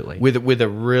 Absolutely. With a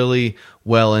really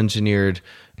well engineered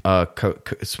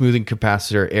smoothing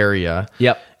capacitor area.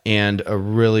 Yep. And a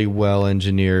really well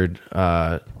engineered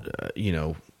error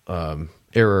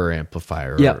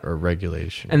amplifier or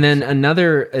regulation. And then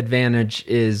another advantage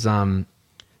is when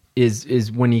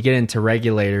you get into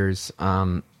regulators,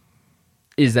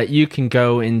 is that you can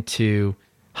go into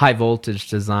high voltage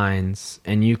designs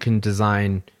and you can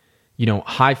design,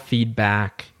 high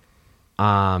feedback,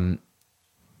 very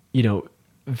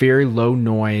low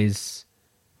noise,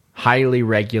 highly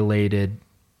regulated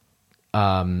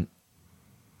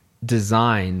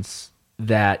designs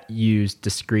that use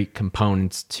discrete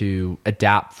components to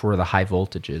adapt for the high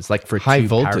voltages, like for high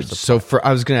voltage. So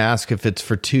I was going to ask if it's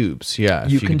for tubes. Yeah,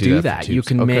 you can do that. You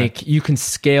can you can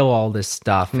scale all this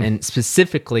stuff, and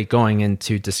specifically going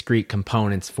into discrete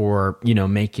components for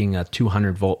making a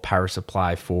 200 volt power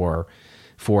supply for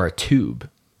a tube.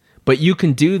 But you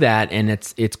can do that, and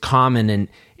it's common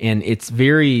and it's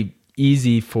very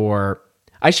easy for.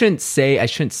 I shouldn't say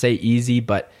easy,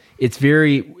 but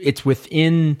it's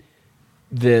within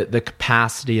the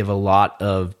capacity of a lot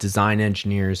of design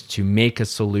engineers to make a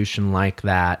solution like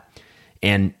that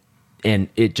and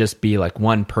it just be like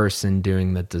one person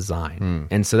doing the design.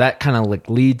 And so that kind of like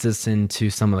leads us into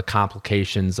some of the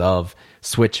complications of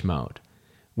switch mode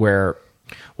where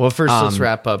first let's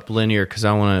wrap up linear because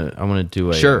I want to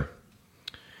do a sure.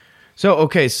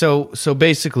 So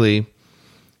basically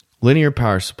linear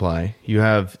power supply, you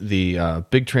have the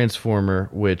big transformer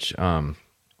which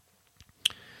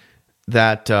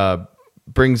that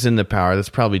brings in the power that's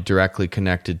probably directly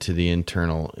connected to the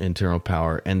internal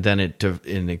power, and then it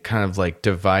kind of like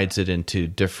divides it into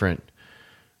different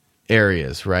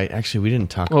areas, right? Actually, we didn't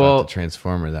talk about the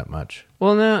transformer that much.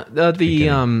 Well,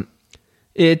 no,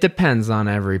 it depends on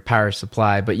every power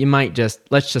supply, but you might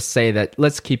let's just say that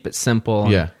let's keep it simple.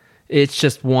 Yeah, it's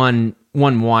just one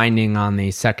winding on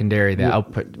the secondary, the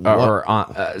output or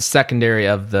secondary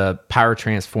of the power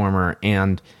transformer,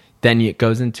 and then it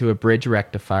goes into a bridge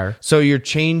rectifier. So you're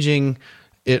changing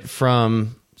it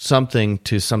from something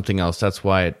to something else. That's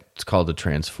why it's called a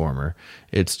transformer.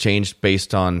 It's changed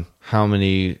based on how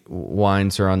many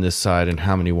winds are on this side and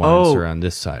how many winds are on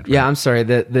this side. Right? Yeah, I'm sorry.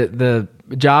 The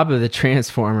job of the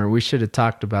transformer, we should have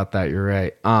talked about that. You're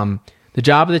right. The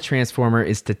job of the transformer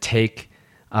is to take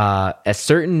a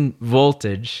certain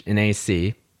voltage in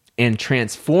AC and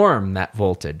transform that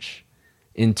voltage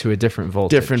into a different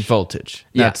voltage.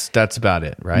 That's about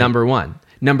it, right? Number one.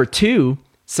 Number two,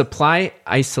 supply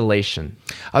isolation.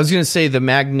 I was going to say the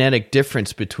magnetic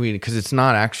difference between, because it's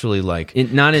not actually like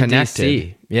not connected. In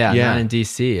DC. Yeah, not in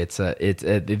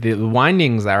DC. The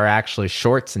windings are actually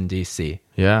shorts in DC.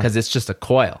 Yeah, because it's just a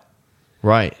coil.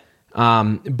 Right.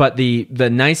 But the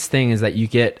nice thing is that you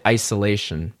get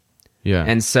isolation. Yeah.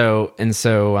 And so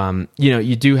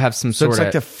you do have some sort of... So it's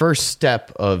like the first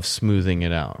step of smoothing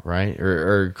it out, right?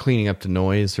 Or cleaning up the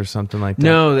noise or something like that?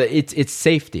 No, it's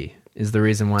safety is the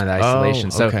reason why the isolation.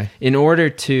 Okay. So in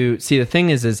order to... See, the thing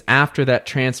is after that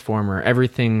transformer,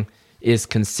 everything is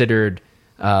considered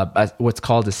what's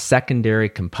called a secondary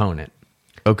component.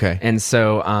 Okay. And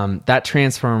so that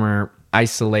transformer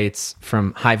isolates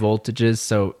from high voltages.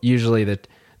 So usually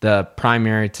the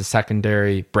primary to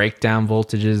secondary breakdown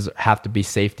voltages have to be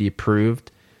safety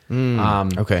approved.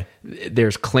 Okay.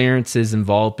 There's clearances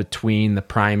involved between the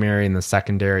primary and the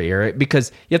secondary area,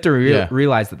 because you have to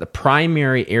realize that the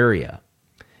primary area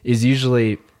is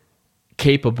usually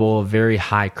capable of very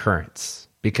high currents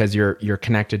because you're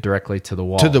connected directly to the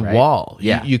wall. To the right? wall.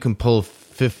 Yeah. You can pull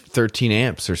 13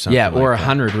 amps or something. Yeah, or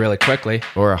 100 really quickly.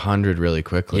 Or 100 really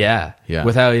quickly. Yeah.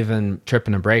 Without even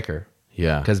tripping a breaker.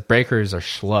 Yeah. Because breakers are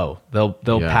slow. They'll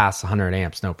pass 100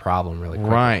 amps no problem really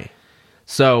quickly. Right.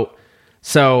 So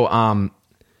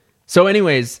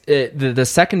anyways, the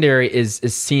secondary is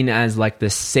seen as like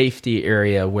the safety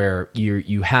area where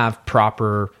you have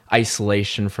proper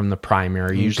isolation from the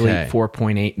primary, usually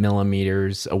 4.8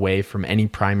 millimeters away from any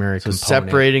primary component.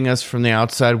 Separating us from the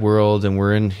outside world, and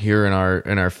we're in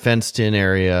our fenced in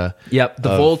area. Yep,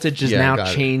 the voltage is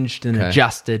now changed and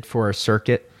adjusted for a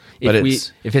circuit.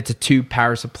 If it's a tube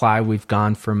power supply, we've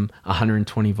gone from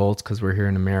 120 volts because we're here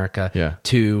in America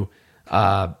to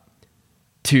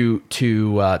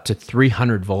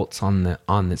 300 volts on the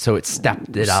so it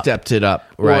stepped it up.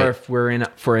 Right. Or if we're in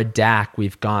for a DAC,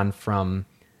 we've gone from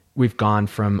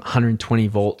 120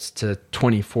 volts to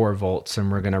 24 volts,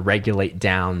 and we're going to regulate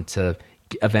down to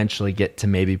eventually get to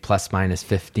maybe plus minus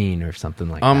 15 or something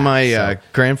like that. On my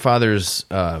grandfather's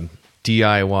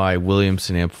DIY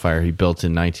Williamson amplifier he built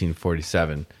in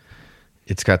 1947,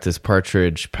 it's got this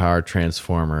Partridge power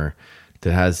transformer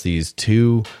that has these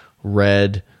two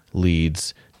red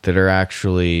leads that are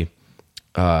actually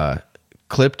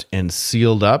clipped and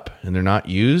sealed up, and they're not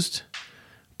used,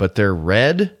 but they're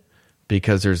red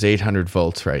because there's 800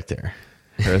 volts right there.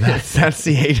 Or that's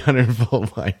the 800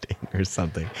 volt winding or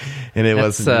something, and it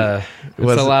wasn't a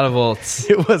lot of volts.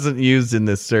 It wasn't used in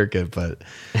this circuit, but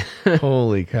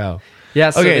holy cow!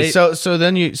 Yeah. So okay. So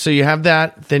then you have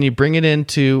that. Then you bring it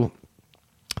into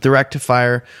the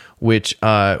rectifier, which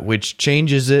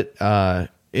changes it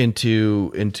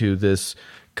into this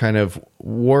kind of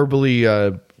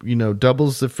warbly,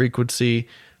 doubles the frequency,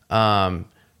 and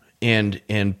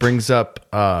brings up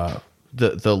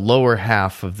the lower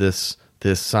half of this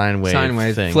sine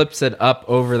wave thing. Flips it up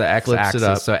over the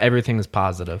x-axis, so everything is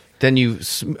positive. Then you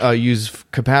use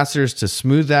capacitors to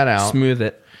smooth that out. Smooth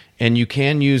it. And you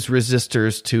can use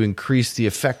resistors to increase the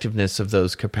effectiveness of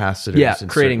those capacitors. Yeah,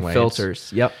 creating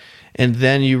filters. Yep. And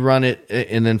then you run it,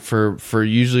 and then for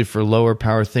usually for lower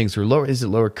power things, or is it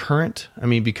lower current? I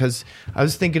mean, because I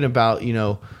was thinking about,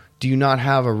 do you not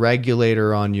have a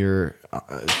regulator on your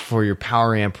for your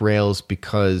power amp rails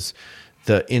because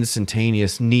the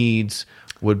instantaneous needs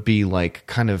would be like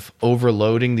kind of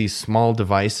overloading these small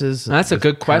devices? That's a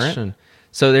good question.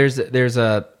 So there's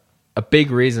a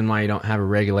big reason why you don't have a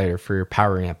regulator for your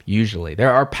power amp. Usually,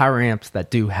 there are power amps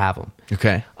that do have them.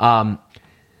 Okay.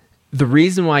 The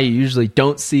reason why you usually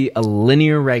don't see a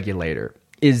linear regulator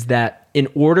is that in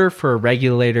order for a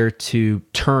regulator to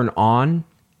turn on,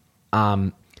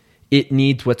 it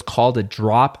needs what's called a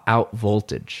dropout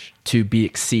voltage to be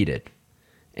exceeded.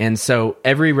 And so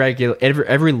every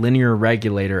linear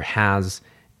regulator has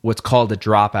what's called a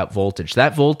dropout voltage.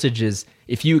 That voltage is,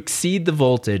 if you exceed the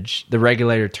voltage, the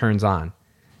regulator turns on.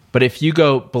 But if you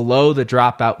go below the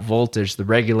dropout voltage, the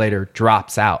regulator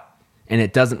drops out and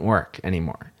it doesn't work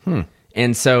anymore.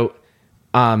 And so,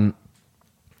 there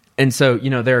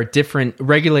are different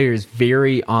regulators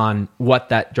vary on what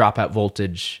that dropout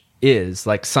voltage is.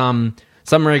 Like some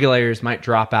regulators might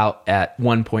drop out at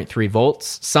 1.3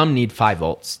 volts. Some need 5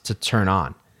 volts to turn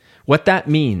on. What that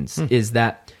means is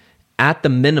that at the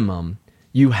minimum,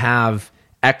 you have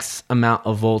X amount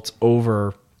of volts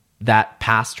over that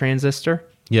pass transistor.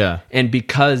 Yeah. And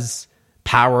because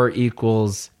power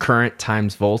equals current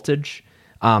times voltage,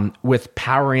 with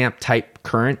power amp type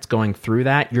currents going through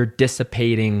that, you're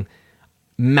dissipating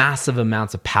massive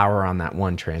amounts of power on that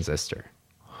one transistor.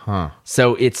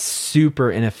 So it's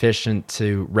super inefficient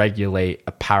to regulate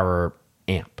a power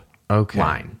amp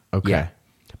line. Okay. Yeah.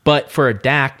 But for a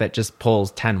DAC that just pulls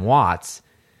 10 watts,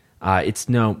 it's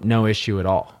no issue at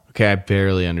all. Okay, I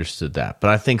barely understood that,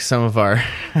 but I think some of our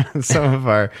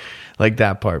like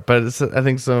that part. But I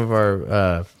think some of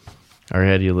our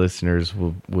heady listeners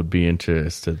would be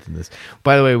interested in this.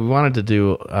 By the way, we wanted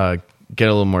to get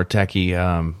a little more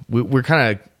techie. We're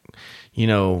kind of,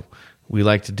 we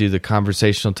like to do the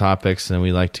conversational topics, and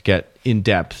we like to get in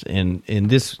depth. And in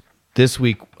this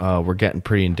week, we're getting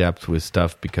pretty in depth with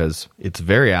stuff because it's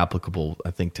very applicable,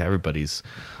 I think, to everybody's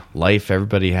life.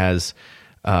 Everybody has,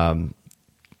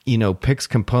 picks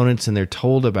components, and they're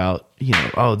told about,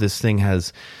 this thing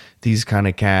has these kind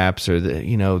of caps, or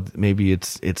maybe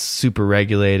it's super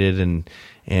regulated, and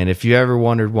if you ever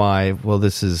wondered why, well,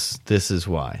 this is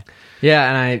why.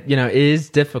 Yeah, and it is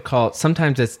difficult.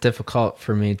 Sometimes it's difficult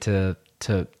for me to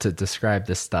describe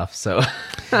this stuff. So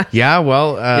yeah,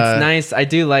 well, it's nice. I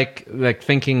do like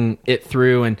thinking it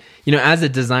through, and as a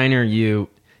designer, you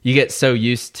get so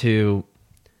used to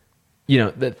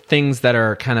the things that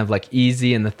are kind of like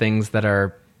easy, and the things that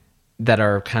are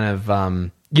kind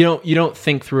of you don't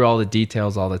think through all the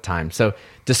details all the time. So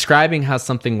describing how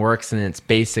something works in its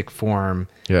basic form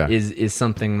is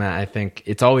something that I think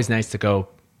it's always nice to go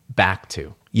back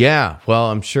to. Yeah,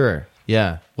 well, I'm sure.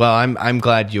 Yeah, well, I'm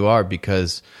glad you are,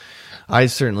 because I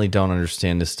certainly don't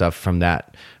understand this stuff from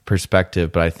that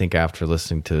perspective, but I think after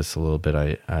listening to this a little bit,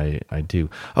 I do.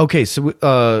 Okay,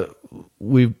 so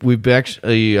we've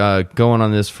actually going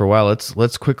on this for a while.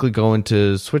 Let's quickly go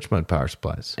into switch mode power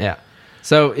supplies. Yeah.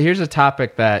 So here's a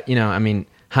topic that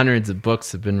hundreds of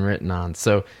books have been written on.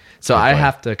 So I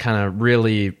have to kind of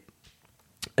really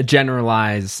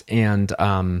generalize and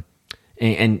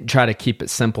try to keep it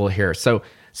simple here. So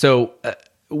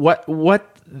what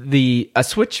a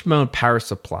switch mode power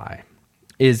supply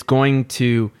is going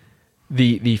to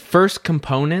the first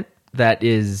component that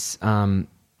is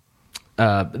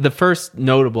the first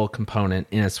notable component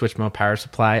in a switch mode power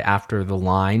supply after the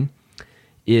line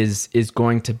is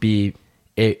going to be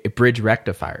a bridge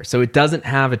rectifier. So it doesn't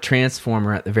have a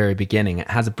transformer at the very beginning. It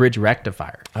has a bridge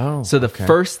rectifier. Oh, so the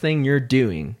first thing you're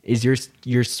doing is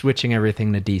you're switching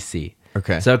everything to DC.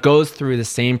 Okay. So it goes through the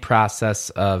same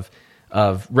process of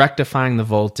rectifying the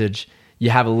voltage. You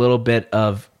have a little bit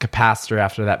of capacitor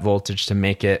after that voltage to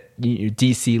make it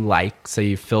DC-like, so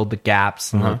you filled the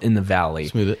gaps in the valley.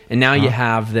 Smooth it. And now you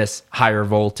have this higher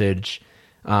voltage,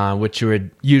 which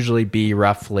would usually be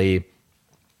roughly,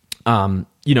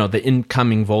 the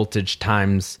incoming voltage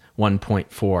times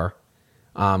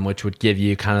 1.4, which would give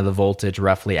you kind of the voltage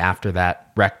roughly after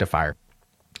that rectifier.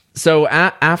 So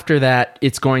after that,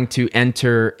 it's going to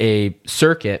enter a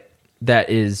circuit that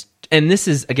is, and this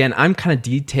is, again, I'm kind of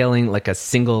detailing like a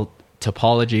single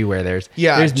topology where there's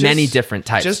many different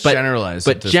types. Just generalize.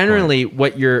 But generally,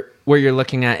 what you're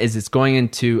looking at is it's going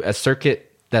into a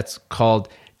circuit that's called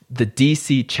the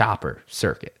DC chopper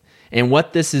circuit. And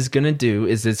what this is going to do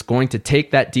is it's going to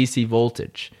take that DC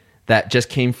voltage that just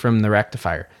came from the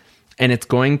rectifier, and it's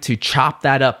going to chop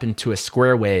that up into a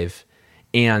square wave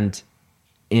and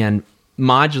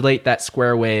modulate that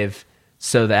square wave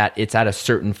so that it's at a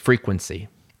certain frequency.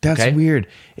 That's weird.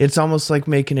 It's almost like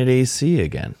making it AC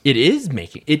again. It is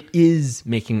making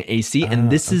AC, and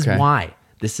this is why.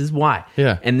 This is why.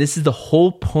 Yeah. And this is the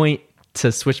whole point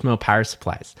to switch mode power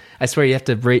supplies. I swear you have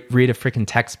to read a freaking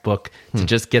textbook to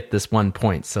just get this one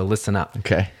point. So listen up.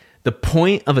 Okay. The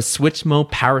point of a switch mode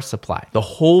power supply, the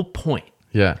whole point,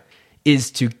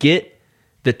 is to get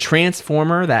the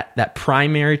transformer, that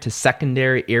primary to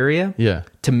secondary area,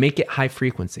 to make it high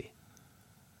frequency.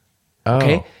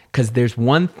 Okay? Because there's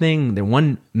one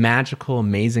magical,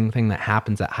 amazing thing that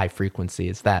happens at high frequency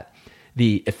is that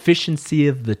the efficiency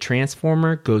of the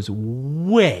transformer goes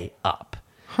way up.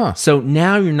 So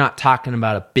now you're not talking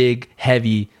about a big,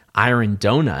 heavy iron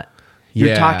donut.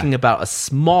 You're talking about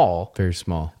very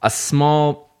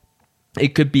small.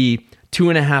 It could be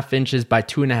 2.5 inches by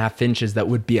 2.5 inches. That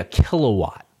would be a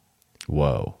kilowatt.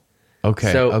 Whoa.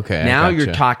 Okay. So now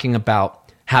you're talking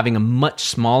about having a much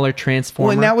smaller transformer.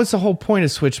 Well, and that was the whole point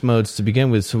of switch modes to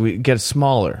begin with. So we get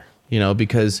smaller,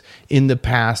 because in the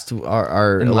past,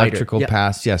 our electrical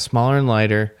past, smaller and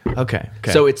lighter. Okay.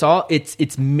 So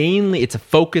it's mainly a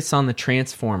focus on the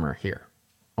transformer here.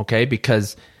 Okay.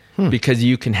 Because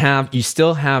you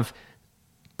still have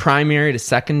primary to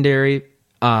secondary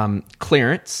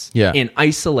clearance in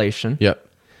isolation. Yep.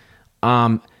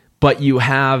 But you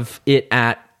have it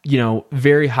at,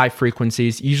 very high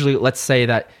frequencies. Usually, let's say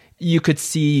that you could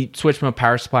see switch mode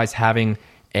power supplies having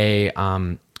a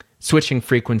switching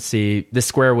frequency. The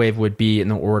square wave would be in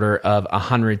the order of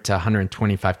 100 to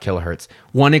 125 kilohertz.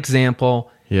 One example,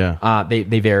 they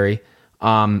vary.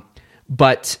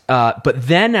 But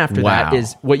then after that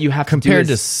is what you have compared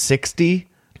to do to 60.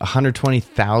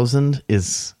 120,000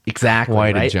 is exactly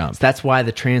quite right? a jump. So that's why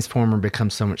the transformer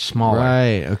becomes so much smaller.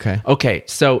 Right. Okay.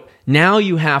 So now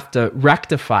you have to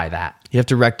rectify that. You have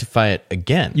to rectify it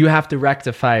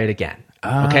again.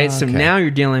 Okay. So now you're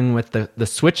dealing with the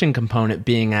switching component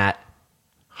being at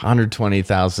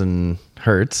 120,000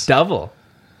 hertz. Double.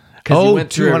 Because you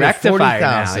went through a rectifier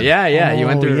now. Yeah. You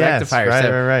went through a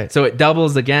rectifier. Right. So it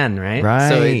doubles again, right? Right.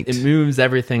 So it moves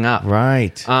everything up.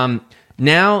 Right.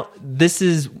 Now, this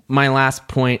is my last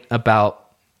point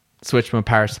about switch mode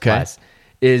power supplies.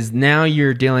 is now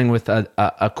you're dealing with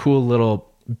a cool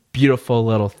little, beautiful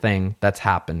little thing that's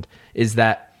happened, is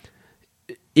that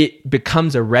it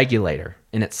becomes a regulator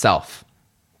in itself.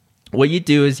 What you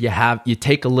do is you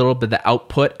take a little bit of the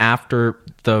output after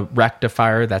the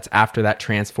rectifier that's after that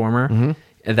transformer,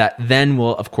 that then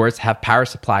will, of course, have power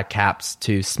supply caps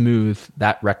to smooth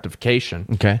that rectification.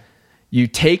 Okay. You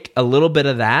take a little bit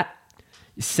of that,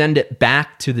 you send it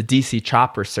back to the DC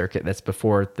chopper circuit that's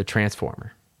before the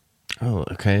transformer. Oh,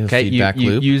 okay. Feedback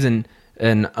loop. You use an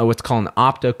what's called an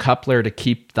optocoupler to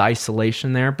keep the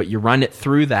isolation there, but you run it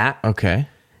through that. Okay.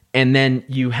 And then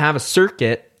you have a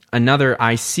circuit, another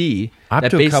IC.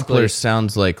 Optocoupler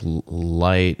sounds like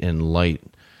light and light.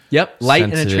 Yep, light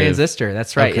and a transistor.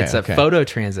 That's right. Okay, it's a photo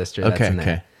transistor that's in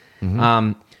there. Okay.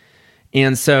 Mm-hmm.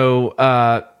 And so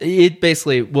it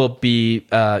basically will be,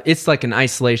 it's like an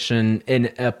isolation,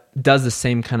 and does the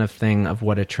same kind of thing of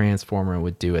what a transformer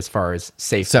would do as far as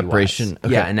safety separation.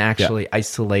 Okay. Yeah, and actually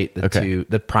isolate the two,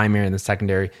 the primary and the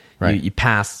secondary. Right. You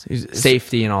pass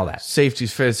safety and all that.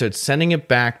 Safety's fair. So it's sending it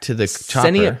back to the chopper.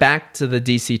 Sending it back to the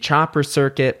DC chopper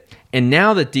circuit. And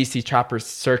now the DC chopper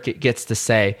circuit gets to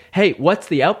say, hey, what's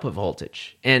the output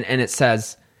voltage? And it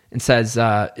says,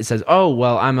 oh,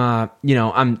 well,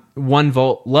 I'm 1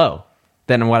 volt low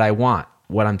than what I want,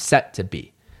 what I'm set to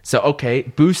be. So, okay,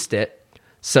 boost it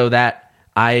so that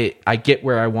I get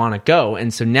where I want to go.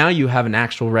 And so now you have an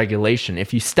actual regulation.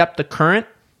 If you step the current,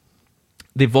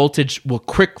 the voltage will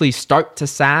quickly start to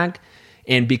sag.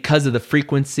 And because of the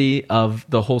frequency of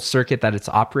the whole circuit that it's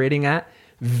operating at,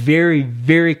 very,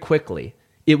 very quickly,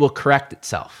 it will correct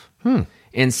itself.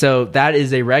 And so that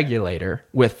is a regulator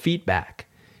with feedback.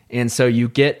 And so you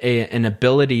get an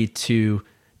ability to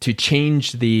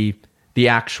change the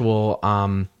actual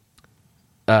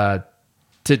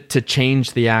to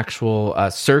change the actual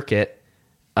circuit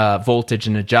voltage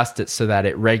and adjust it so that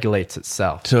it regulates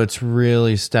itself. So it's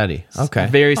really steady. Okay,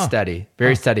 very steady,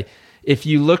 very steady. If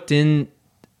you looked at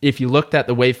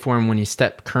the waveform when you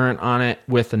step current on it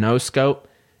with an O-scope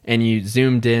and you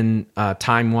zoomed in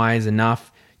time wise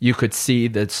enough, you could see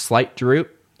the slight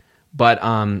droop. But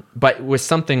with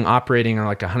something operating on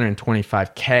like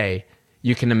 125K,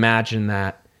 you can imagine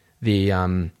that the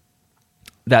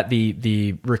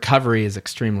recovery is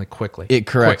extremely quickly. It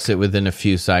corrects it within a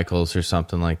few cycles or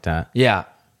something like that. Yeah.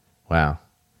 Wow.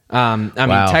 I mean,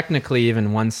 technically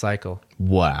even 1 cycle.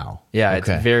 Wow. Yeah,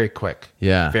 okay. It's very quick.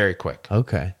 Yeah. Very quick.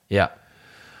 Okay. Yeah.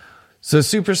 So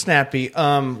super snappy.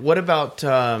 What about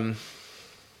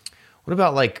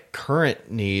like current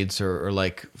needs or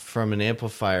like from an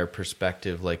amplifier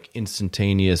perspective, like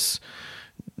instantaneous,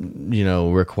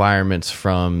 requirements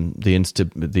from the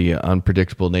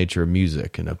unpredictable nature of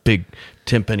music and a big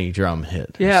timpani drum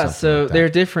hit? Yeah. So there are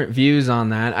different views on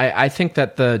that. I think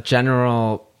that the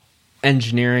general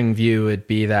engineering view would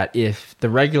be that if the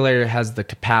regulator has the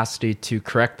capacity to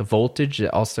correct the voltage,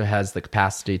 it also has the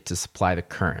capacity to supply the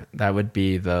current. That would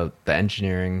be the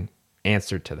engineering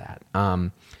answer to that.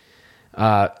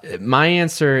 My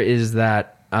answer is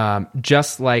that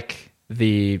just like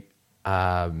the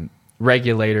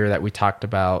regulator that we talked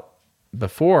about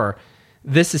before,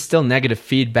 this is still negative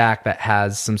feedback that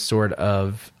has some sort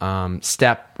of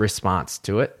step response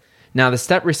to it. Now, the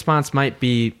step response might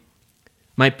be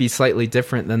slightly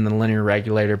different than the linear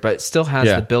regulator, but it still has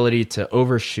the ability to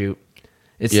overshoot.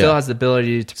 It still has the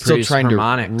ability to produce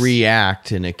harmonics. To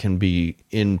react, and it can be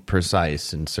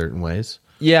imprecise in certain ways.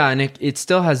 Yeah, and it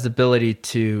still has the ability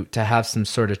to have some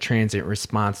sort of transient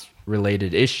response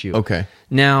related issue. Okay.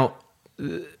 Now,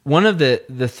 one of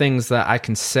the things that I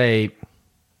can say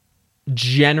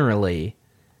generally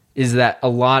is that a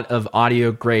lot of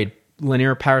audio grade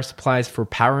linear power supplies for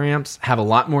power amps have a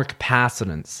lot more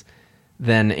capacitance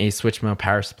than a switch mode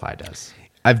power supply does.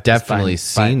 I've definitely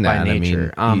seen that. By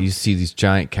nature. I mean, you see these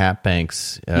giant cap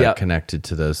banks connected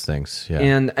to those things. Yeah.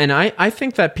 And I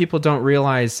think that people don't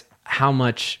realize how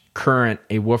much current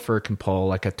a woofer can pull,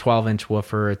 like a 12-inch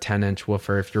woofer, a 10-inch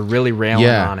woofer, if you're really railing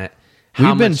on it.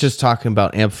 We've been just talking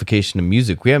about amplification of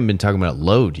music. We haven't been talking about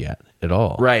load yet at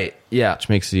all. Right, yeah. Which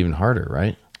makes it even harder,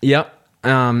 right? Yep.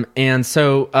 And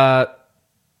so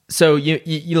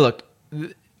you look,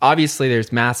 obviously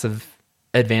there's massive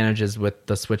advantages with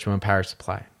the switch mode power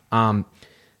supply.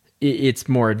 It's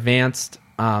more advanced.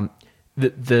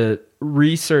 The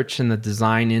research and the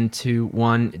design into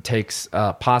one, it takes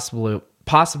possibly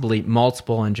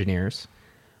multiple engineers.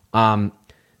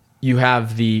 You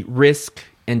have the risk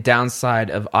and downside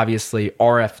of obviously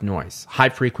RF noise, high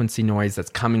frequency noise that's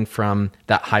coming from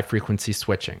that high frequency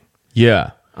switching.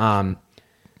 Yeah.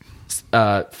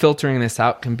 Filtering this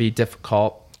out can be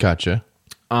difficult. Gotcha.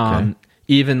 Okay.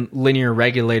 even linear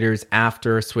regulators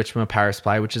after a switch mode power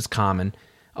supply, which is common,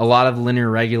 a lot of linear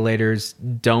regulators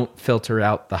don't filter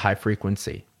out the high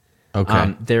frequency.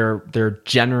 Okay. They're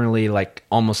generally like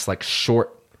almost like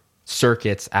short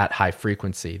circuits at high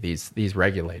frequency, these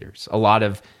regulators. A lot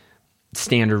of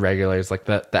standard regulators, like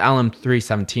the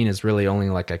LM317 is really only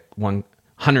like a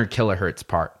 100 kilohertz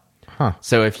part. Huh.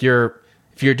 So if you're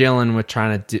dealing with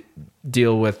trying to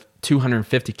deal with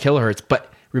 250 kilohertz,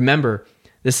 but remember,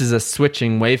 this is a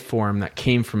switching waveform that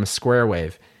came from a square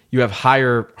wave. You have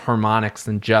higher harmonics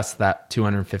than just that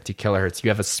 250 kilohertz. You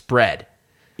have a spread.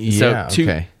 Yeah, so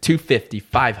okay. 250,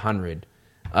 500,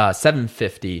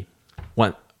 750,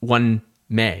 1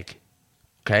 meg.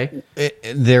 Okay?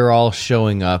 They're all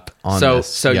showing up on this.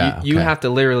 So you have to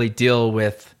literally deal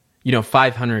with,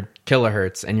 500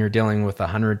 kilohertz and you're dealing with a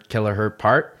 100 kilohertz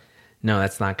part. No,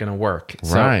 that's not going to work.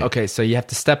 Right. So you have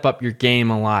to step up your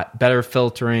game a lot. Better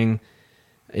filtering.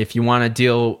 If you want to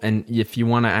deal and if you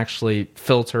want to actually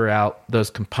filter out those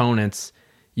components,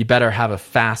 you better have a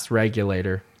fast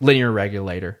regulator, linear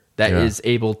regulator that is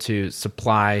able to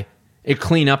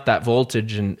clean up that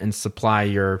voltage and supply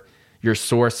your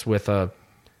source with a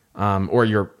or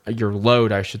your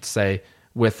load, I should say,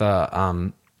 with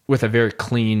a very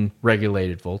clean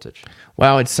regulated voltage.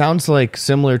 Wow, it sounds like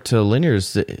similar to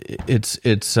linears.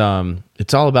 It's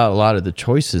all about a lot of the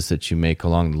choices that you make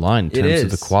along the line in terms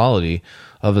of the quality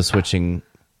of a switching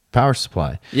power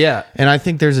supply. Yeah. And I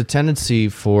think there's a tendency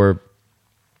for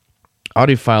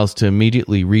audiophiles to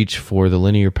immediately reach for the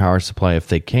linear power supply if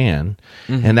they can,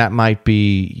 and that might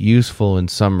be useful in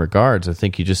some regards. I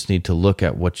think you just need to look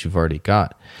at what you've already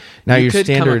got. Now, you your could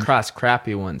standard, come across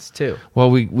crappy ones too. well,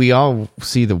 we all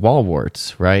see the wall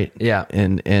warts, right? Yeah.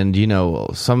 And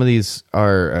some of these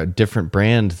are a different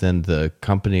brand than the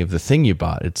company of the thing you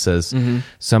bought. It says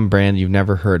some brand you've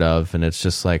never heard of, and it's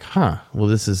just like, well,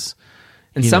 this is...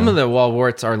 And some of the wall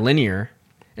warts are linear,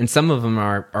 and some of them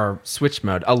are switch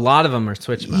mode. A lot of them are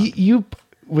switch mode.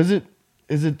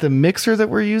 Is it the mixer that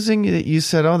we're using that you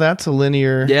said, that's a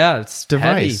linear it's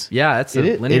device? Heavy. Yeah, it's a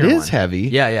linear It is one. heavy.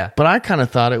 Yeah. But I kind of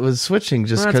thought it was switching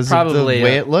just because of the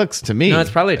way it looks to me. No,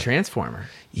 it's probably a transformer.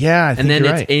 Yeah, I think and then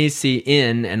you're it's right. AC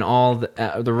in, and all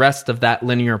the rest of that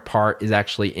linear part is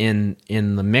actually in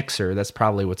the mixer. That's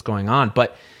probably what's going on.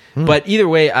 But either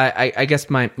way, I guess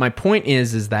my point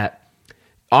is that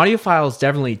audiophiles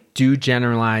definitely do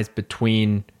generalize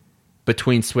between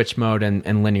switch mode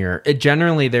and linear.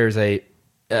 Generally, there's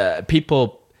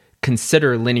people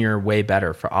consider linear way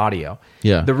better for audio.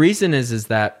 Yeah. The reason is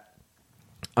that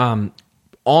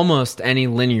almost any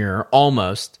linear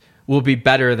will be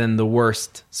better than the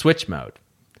worst switch mode,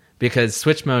 because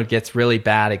switch mode gets really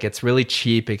bad. It gets really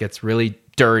cheap. It gets really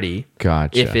dirty.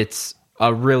 Gotcha. If it's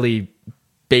a really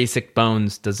basic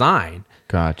bones design.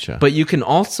 Gotcha. But you can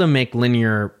also make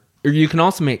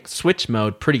switch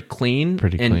mode pretty clean.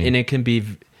 And it can be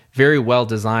very well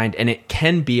designed, and it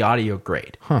can be audio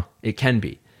grade. It can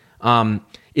be.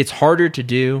 It's harder to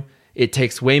do. It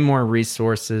takes way more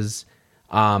resources.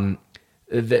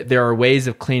 There are ways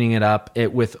of cleaning it up.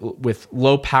 With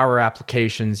low power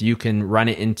applications, you can run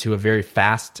it into a very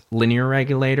fast linear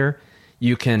regulator.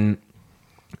 You can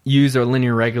use a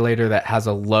linear regulator that has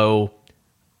a low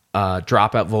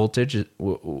dropout voltage,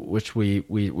 which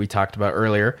we talked about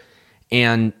earlier,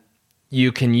 and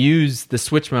you can use the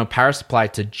switch mode power supply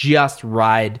to just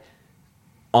ride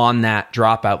on that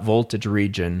dropout voltage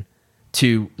region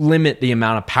to limit the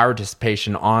amount of power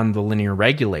dissipation on the linear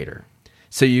regulator.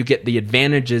 So you get the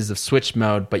advantages of switch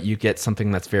mode, but you get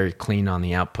something that's very clean on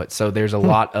the output. So there's a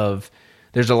lot of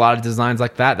designs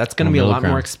like that. That's going to be a lot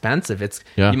more expensive.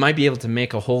 You might be able to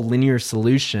make a whole linear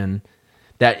solution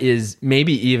that is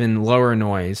maybe even lower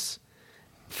noise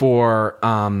for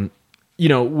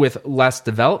with less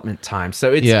development time.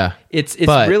 So it's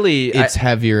really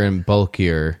heavier and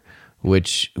bulkier,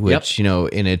 which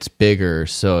and it's bigger,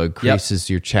 so it increases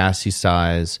your chassis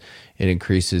size. It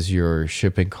increases your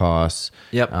shipping costs.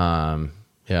 Yep.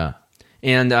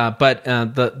 And but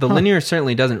the linear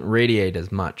certainly doesn't radiate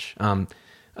as much.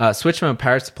 Switch mode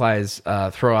power supplies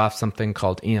throw off something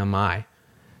called EMI,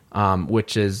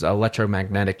 which is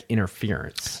electromagnetic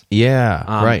interference.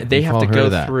 Yeah, right. They have to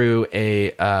go through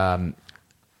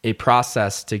a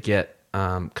process to get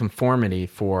conformity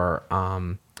for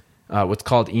what's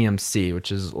called EMC,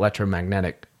 which is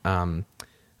electromagnetic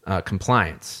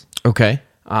compliance. Okay.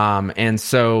 And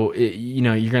so,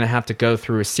 you're going to have to go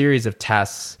through a series of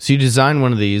tests. So you design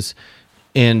one of these,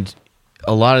 and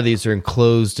a lot of these are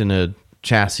enclosed in a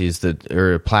chassis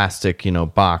or a plastic,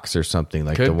 box or something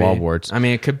like the wall boards. I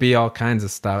mean, it could be all kinds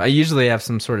of stuff. I usually have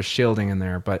some sort of shielding in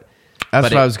there, but That's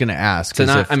what I was going to ask. So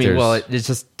not, I mean, well, it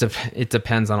just it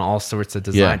depends on all sorts of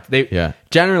design.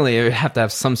 Generally, it would have to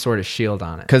have some sort of shield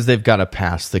on it because they've got to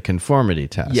pass the conformity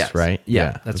test, right?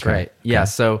 Yeah, that's right. Yeah,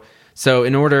 so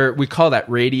in order, we call that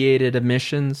radiated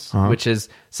emissions, which is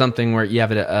something where you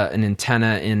have an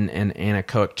antenna in an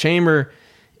anechoic chamber,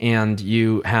 and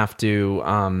you have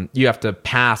to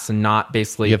pass and not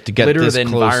basically you have to get this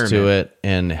close to it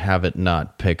and have it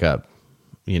not pick up,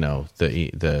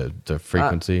 the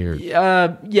frequency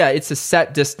it's a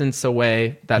set distance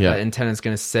away that the antenna is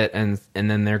going to sit, and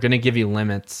then they're going to give you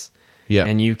limits. Yeah,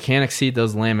 and you can't exceed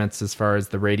those limits as far as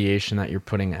the radiation that you're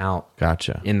putting out.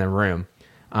 Gotcha. In the room.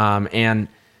 And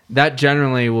that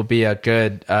generally will be a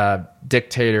good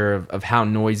dictator of how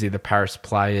noisy the power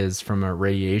supply is from a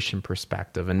radiation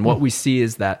perspective. And what we see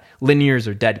is that linears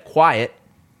are dead quiet.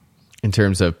 In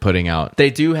terms of putting out... They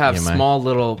do have small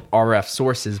little RF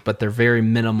sources, but they're very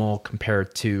minimal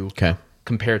compared to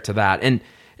that. And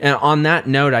on that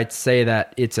note, I'd say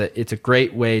that it's a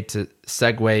great way to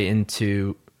segue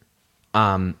into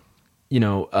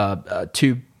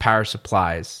tube power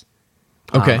supplies.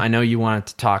 Okay. I know you wanted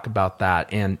to talk about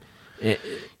that, and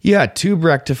tube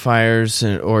rectifiers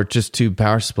or just tube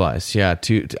power supplies. Yeah,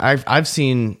 I've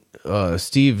seen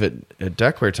Steve at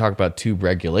Deckware talk about tube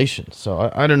regulations.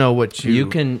 So I don't know what you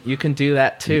can do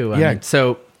that too. I mean,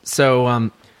 so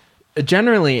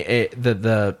generally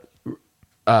the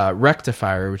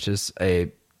rectifier, which is a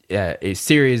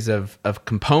series of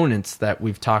components that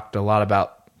we've talked a lot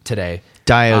about today.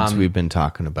 Diodes we've been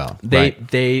talking about. They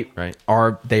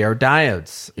are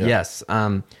diodes. Yep. Yes.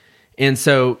 And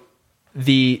so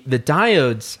the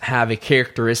diodes have a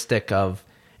characteristic of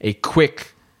a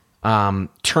quick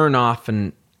turn off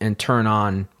and turn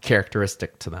on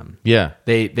characteristic to them. Yeah.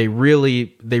 They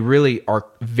really are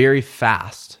very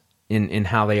fast in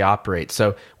how they operate.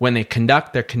 So when they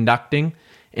conduct, they're conducting,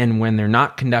 and when they're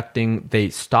not conducting, they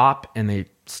stop, and they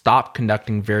stop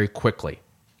conducting very quickly.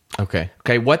 Okay.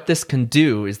 What this can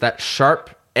do is that sharp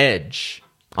edge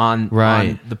on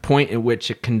the point at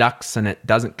which it conducts and it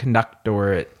doesn't conduct,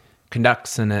 or it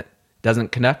conducts and it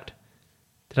doesn't conduct.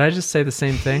 Did I just say the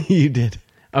same thing? You did.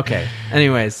 Okay.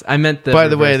 Anyways, I meant the... By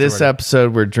the way, this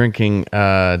episode we're drinking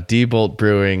Diebold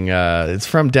Brewing. It's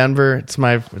from Denver. It's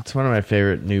one of my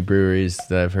favorite new breweries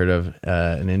that I've heard of.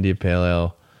 An India Pale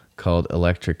Ale called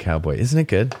Electric Cowboy. Isn't it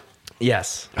good?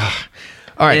 Yes.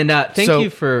 All right. And thank you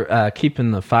for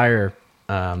keeping the fire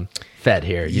fed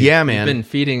here. Man.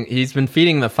 He's been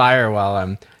feeding the fire while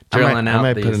I'm drilling out. I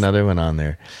might put another one on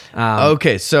there.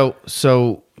 Okay, so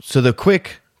the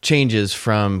quick changes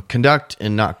from conduct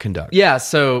and not conduct. Yeah.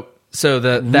 So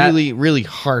really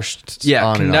harsh.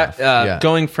 On and off.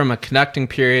 Going from a conducting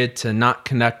period to not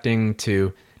conducting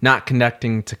to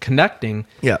conducting.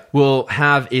 Yeah. Will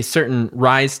have a certain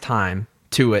rise time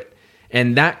to it.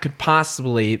 And that could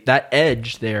possibly, that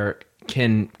edge there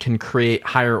can create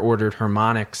higher ordered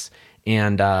harmonics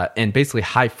and basically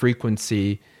high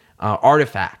frequency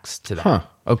artifacts to them. Huh.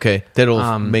 Okay.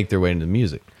 That'll make their way into the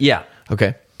music. Yeah.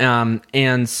 Okay.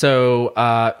 And so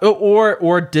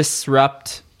or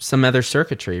disrupt some other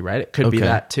circuitry, right? It could be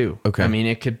that too. Okay. I mean,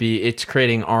 it's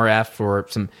creating RF or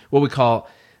some what we call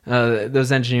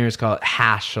those engineers call it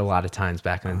hash a lot of times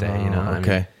back in the day.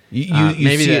 Okay. I mean,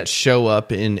 you see it show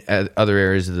up in other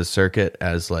areas of the circuit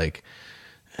as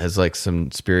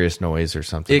some spurious noise or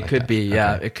something. It could be,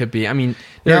 yeah. Okay. It could be. I mean,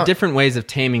 there are different ways of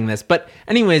taming this, but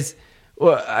anyways,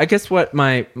 well, I guess what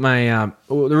the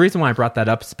reason why I brought that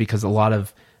up is because a lot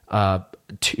of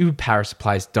tube power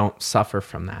supplies don't suffer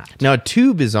from that. Now, a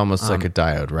tube is almost like a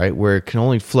diode, right? Where it can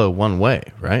only flow one way,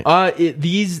 right?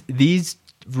 These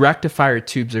rectifier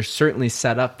tubes are certainly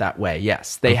set up that way.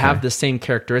 Yes, they have the same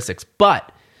characteristics,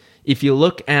 but if you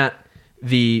look at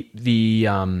the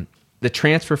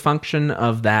transfer function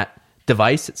of that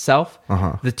device itself,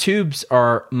 the tubes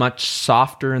are much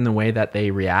softer in the way that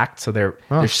they react, so they're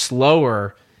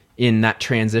slower in that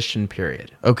transition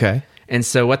period. Okay. And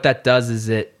so what that does is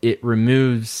it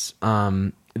removes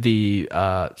the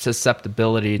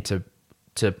susceptibility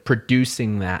to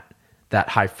producing that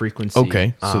high frequency.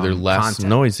 Okay, so they're less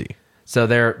noisy. So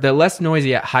they're less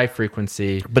noisy at high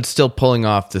frequency, but still pulling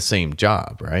off the same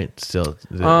job, right? Still,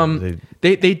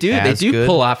 they do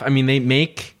pull off. I mean, they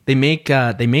make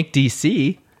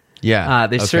DC. Yeah,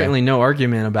 there's certainly no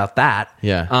argument about that.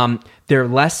 Yeah, they're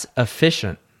less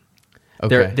efficient.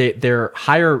 Okay. They're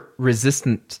higher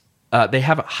resistant. They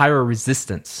have a higher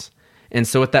resistance, and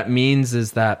so what that means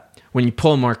is that when you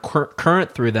pull more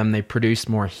current through them, they produce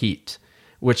more heat,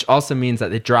 which also means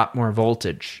that they drop more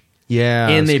voltage. Yeah,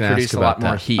 and they produce a lot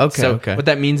more heat. Okay, so what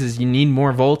that means is you need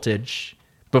more voltage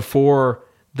before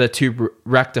the tube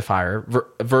rectifier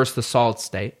versus the solid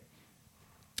state,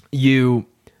 you're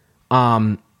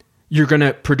going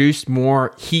to produce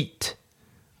more heat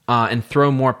and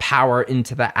throw more power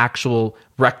into the actual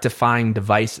rectifying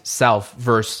device itself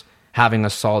versus having a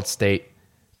solid state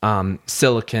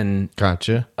silicon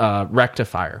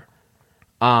rectifier.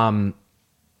 The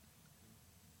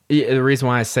reason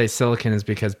why I say silicon is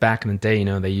because back in the day,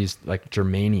 they used like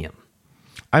germanium.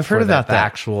 I've heard about that.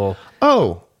 Actual.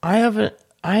 Oh, I had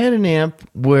an amp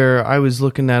where I was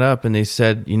looking that up, and they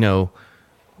said,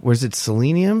 was it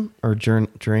selenium or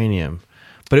geranium?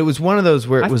 But it was one of those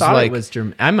where it was like,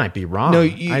 I might be wrong. No,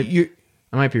 I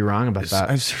might be wrong about that.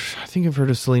 I think I've heard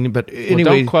of selenium, but anyway,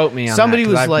 don't quote me on somebody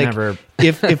that, was like,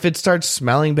 if it starts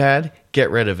smelling bad,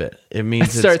 get rid of it. It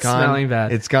means it's gone, smelling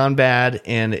bad. It's gone bad,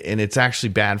 and it's actually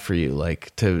bad for you,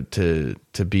 like to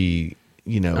be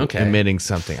emitting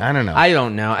something. I don't know. I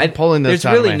don't know. Pulling those.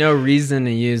 There's really no reason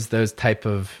to use those type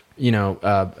of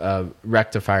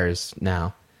rectifiers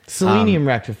now. Selenium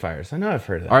rectifiers. I know I've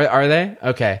heard of that. Are they?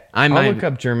 Okay. I'll look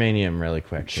up germanium really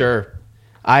quick. Sure.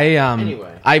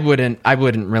 Anyway. I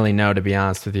wouldn't really know, to be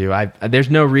honest with you. There's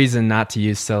no reason not to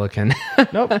use silicon.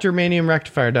 Nope, germanium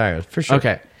rectifier diode for sure.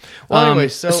 Okay. Well, anyway,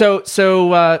 so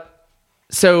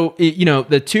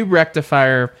the tube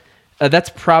rectifier, that's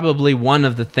probably one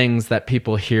of the things that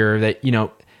people hear that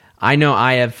I know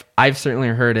I've certainly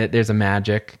heard it. There's a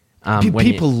magic.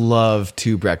 People love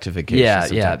tube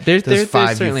rectification. Yeah. There's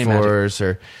certainly magic.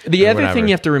 Or the other whatever thing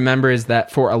you have to remember is that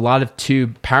for a lot of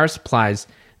tube power supplies,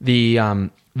 the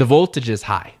voltage is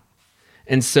high,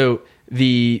 and so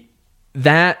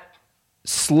that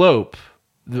slope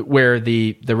where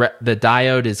the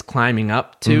diode is climbing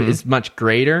up to is much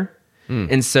greater,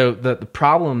 and so the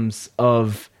problems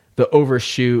of the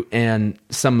overshoot and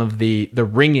some of the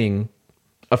ringing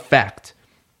effect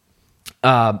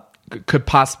could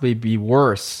possibly be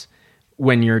worse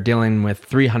when you're dealing with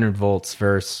 300 volts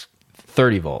versus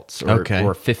 30 volts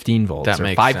or 15 volts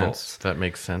or 5 volts. That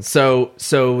makes sense. So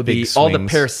all the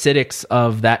parasitics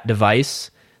of that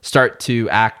device start to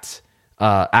act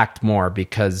more,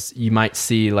 because you might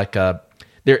see like the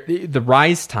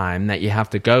rise time that you have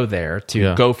to go there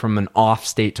to go from an off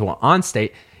state to an on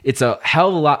state. It's a hell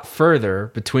of a lot further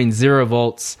between 0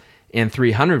 volts and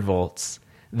 300 volts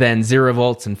than 0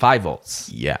 volts and 5 volts.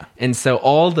 Yeah. And so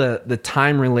all the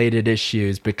time-related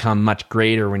issues become much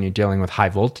greater when you're dealing with high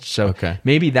voltage. So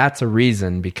maybe that's a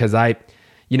reason, because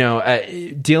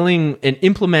dealing and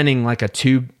implementing like a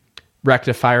tube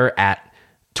rectifier at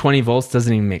 20 volts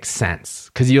doesn't even make sense,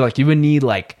 because you would need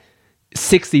like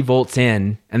 60 volts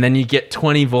in, and then you get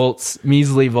 20 volts,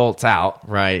 measly volts out.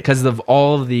 Right. Because of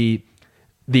all of the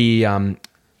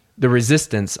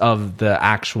resistance of the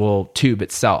actual tube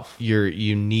itself.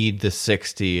 You need the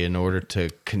 60 in order to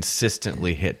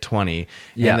consistently hit 20.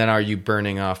 And then are you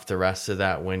burning off the rest of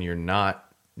that when you're not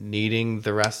needing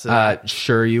the rest of that?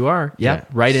 Sure you are. Yeah.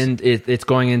 Right in it's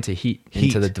going into heat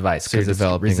into the device, because it's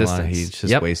developing resistance. A lot of heat. It's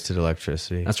just wasted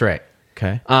electricity. That's right.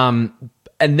 Okay.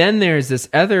 And then there's this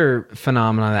other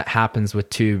phenomenon that happens with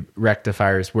tube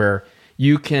rectifiers where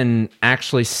you can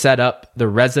actually set up the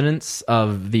resonance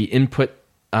of the input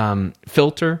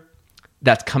filter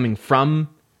that's coming from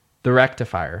the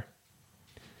rectifier,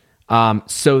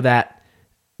 so that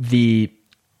the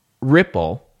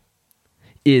ripple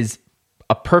is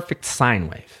a perfect sine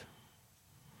wave.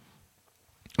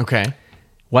 Okay.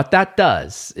 What that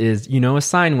does is, a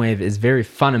sine wave is very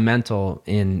fundamental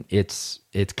in its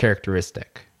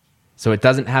characteristic. So it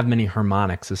doesn't have many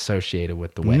harmonics associated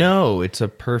with the wave. No, it's a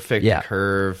perfect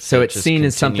curve. So it's seen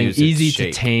as something easy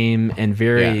to tame and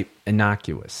very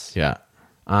innocuous. Yeah.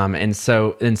 And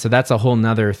so that's a whole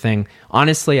nother thing.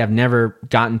 Honestly, I've never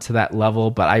gotten to that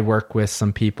level, but I work with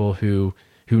some people who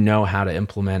know how to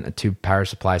implement a tube power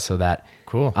supply so that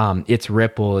its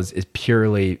ripple is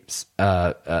purely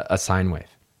a sine wave.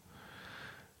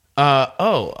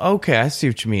 Okay. I see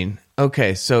what you mean.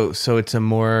 Okay, so it's a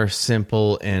more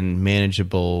simple and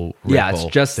manageable ripple. Yeah, it's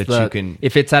just that you can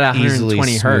if it's at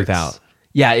 120 hertz out.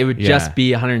 Yeah, it would just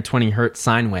be 120 hertz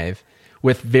sine wave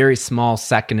with very small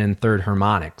second and third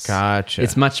harmonics. Gotcha.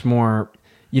 It's much more,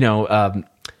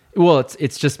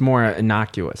 it's just more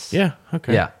innocuous. Yeah.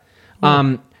 Okay. Yeah.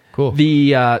 Cool.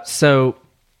 So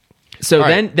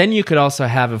then you could also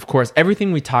have, of course,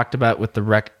 everything we talked about with the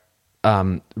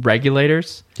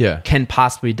regulators. Can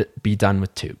possibly be done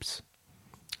with tubes.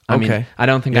 I mean, I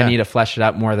don't think I need to flesh it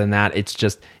out more than that. It's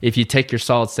just, if you take your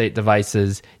solid state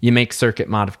devices, you make circuit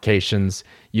modifications,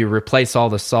 you replace all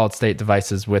the solid state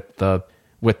devices with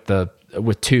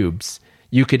tubes,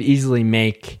 you could easily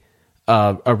make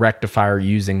a rectifier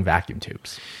using vacuum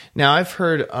tubes. Now, I've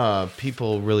heard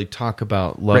people really talk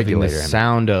about loving the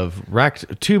sound of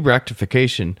tube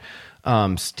rectification.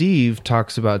 Steve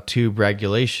talks about tube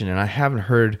regulation, and I haven't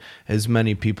heard as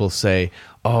many people say,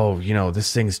 "Oh,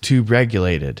 this thing's tube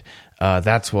regulated.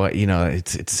 That's why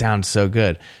it sounds so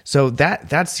good." So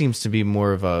that seems to be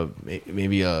more of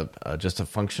maybe just a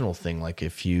functional thing. Like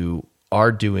if you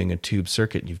are doing a tube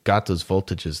circuit, and you've got those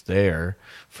voltages there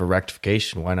for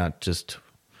rectification, why not just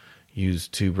use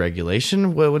tube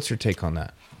regulation? What's your take on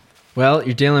that? Well,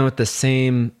 you're dealing with the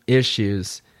same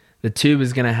issues. The tube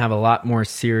is going to have a lot more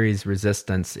series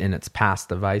resistance in its pass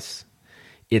device.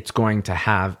 It's going to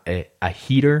have a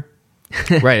heater.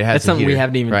 Right, it has that's something we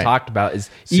haven't even talked about. Is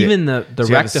so even the rectifier.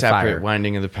 You have a separate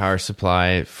winding of the power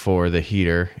supply for the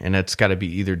heater, and it's got to be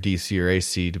either DC or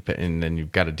AC, and then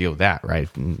you've got to deal with that, right?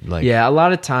 Yeah, a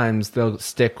lot of times they'll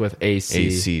stick with AC.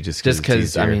 AC just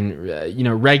because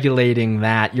regulating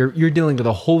that you're dealing with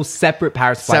a whole separate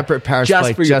power supply,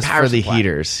 just for the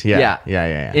heaters. Yeah.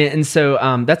 And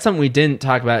so that's something we didn't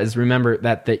talk about. Is remember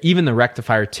that even the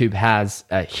rectifier tube has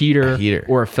a heater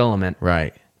or a filament,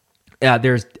 right?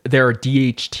 There are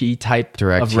DHT type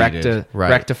of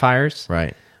rectifiers.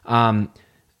 Right.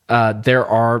 There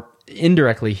are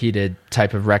indirectly heated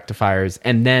type of rectifiers,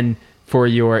 and then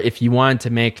if you wanted to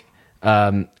make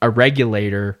a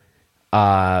regulator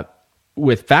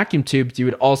with vacuum tubes, you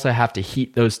would also have to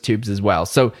heat those tubes as well.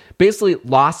 So basically,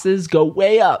 losses go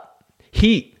way up,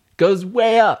 heat goes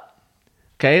way up.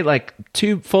 Okay, like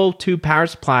full tube power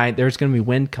supply, there's going to be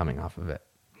wind coming off of it.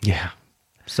 Yeah.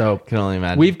 So can only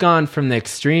imagine. We've gone from the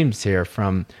extremes here,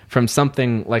 from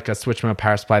something like a switch mode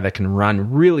power supply that can run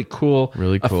really cool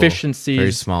efficiencies,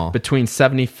 very small, between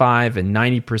 75 and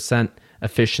 90%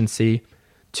 efficiency,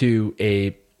 to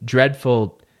a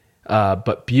dreadful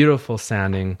but beautiful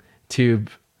sounding tube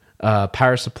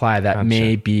power supply that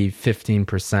may be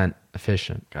 15%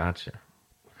 efficient. Gotcha.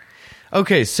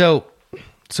 Okay, so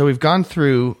we've gone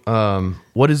through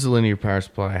what is the linear power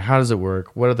supply? How does it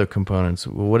work? What are the components?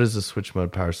 What is the switch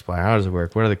mode power supply? How does it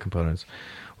work? What are the components?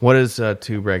 What is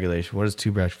tube regulation? What is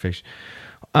tube rectification?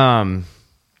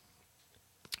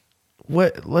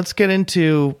 Let's get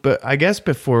into, but I guess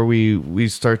before we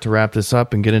start to wrap this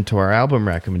up and get into our album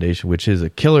recommendation, which is a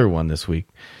killer one this week.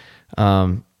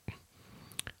 What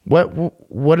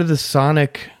are the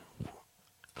sonic,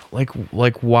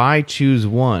 like why choose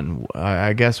one?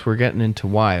 I guess we're getting into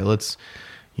why.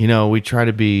 We try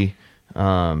to be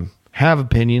have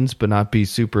opinions but not be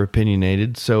super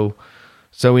opinionated. So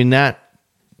in that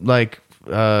vein,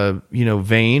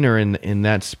 or in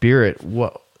that spirit,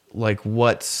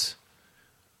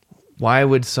 why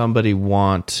would somebody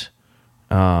want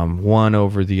one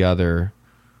over the other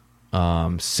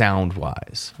sound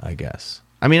wise, I guess?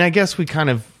 I mean, I guess we kind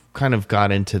of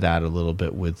got into that a little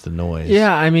bit with the noise.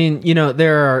 Yeah, I mean,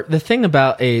 the thing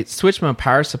about a switch mode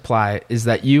power supply is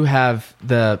that you have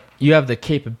the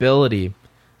capability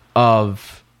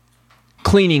of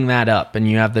cleaning that up, and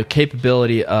you have the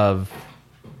capability of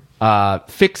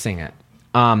fixing it.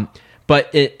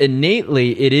 But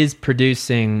innately, it is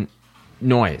producing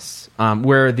noise.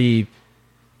 Where the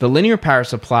linear power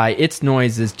supply, its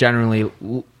noise is generally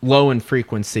low in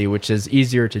frequency, which is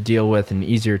easier to deal with and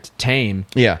easier to tame.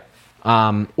 Yeah.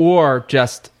 Or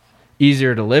just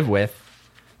easier to live with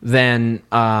than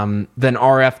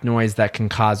RF noise that can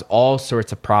cause all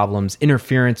sorts of problems,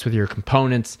 interference with your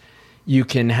components. You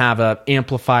can have a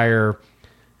amplifier.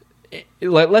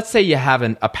 Let's say you have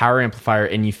a power amplifier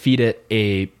and you feed it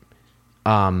you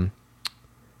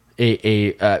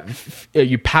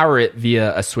power it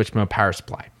via a switch mode power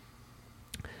supply.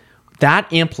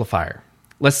 That amplifier,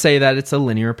 let's say that it's a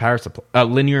linear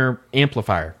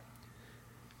amplifier.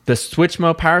 The switch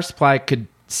mode power supply could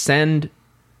send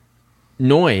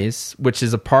noise, which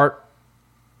is a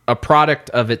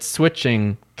product of its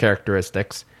switching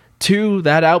characteristics, to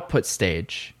that output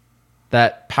stage,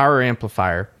 that power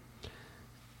amplifier.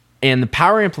 And the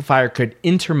power amplifier could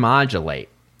intermodulate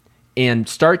and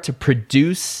start to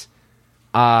produce,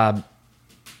 it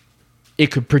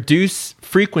could produce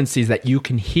frequencies that you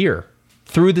can hear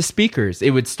through the speakers. It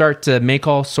would start to make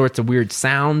all sorts of weird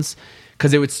sounds,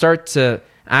 because it would start to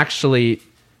actually,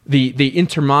 the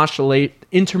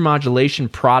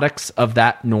intermodulation products of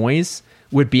that noise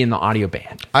would be in the audio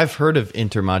band. I've heard of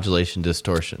intermodulation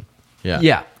distortion. Yeah.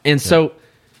 Yeah. And so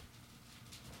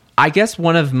I guess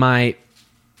one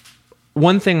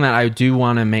thing that I do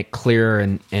want to make clear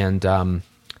and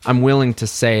I'm willing to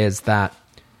say is that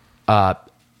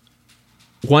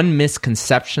one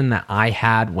misconception that I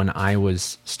had when I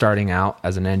was starting out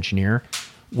as an engineer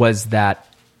was that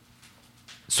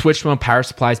switch mode power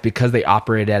supplies, because they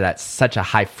operated at such a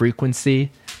high frequency,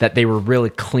 that they were really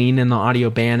clean in the audio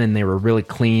band, and they were really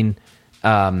clean,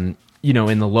 in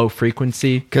the low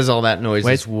frequency. Because all that noise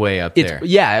is way up there.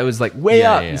 Yeah, it was like way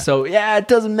up. Yeah. So it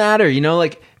doesn't matter,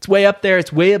 like it's way up there.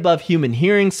 It's way above human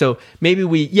hearing. So maybe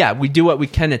we do what we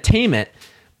can to tame it,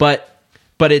 but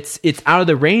it's out of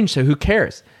the range. So who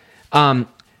cares?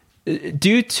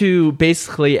 Due to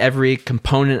basically every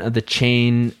component of the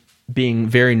chain being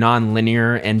very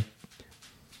non-linear and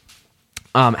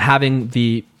having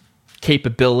the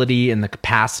capability and the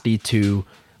capacity to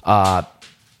have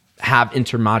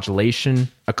intermodulation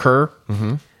occur,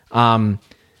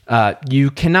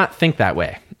 you cannot think that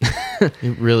way.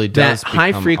 It really does. That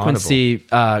high frequency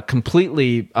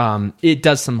completely, it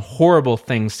does some horrible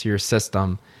things to your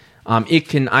system.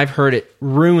 I've heard it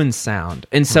ruin sound.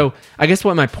 And so I guess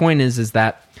what my point is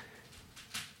that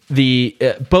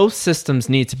both systems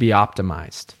need to be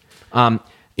optimized.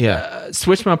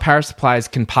 Switch mode power supplies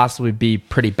can possibly be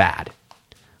pretty bad,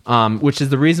 which is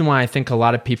the reason why I think a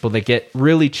lot of people, they get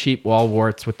really cheap wall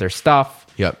warts with their stuff.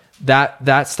 Yep.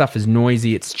 That stuff is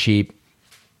noisy. It's cheap.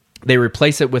 They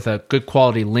replace it with a good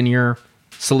quality linear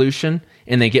solution,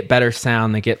 and they get better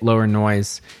sound. They get lower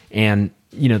noise, and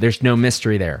there's no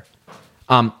mystery there.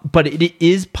 But it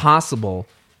is possible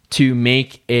to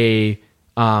make a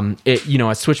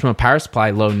switch mode power supply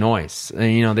low noise.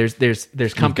 And,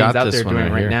 there's companies out there doing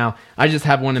it right now. I just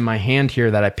have one in my hand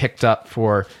here that I picked up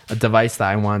for a device that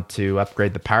I want to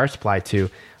upgrade the power supply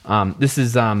to. This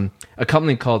is a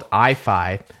company called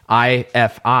IFI,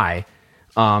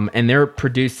 and they're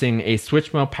producing a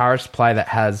switch mode power supply that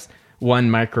has 1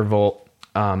 microvolt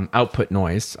output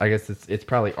noise. I guess it's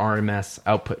probably RMS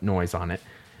output noise on it,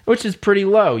 which is pretty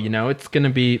low. It's going to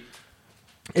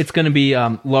be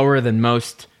lower than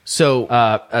most. So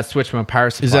a switch mode power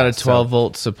supply. Is that a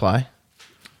 12-volt supply?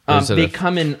 They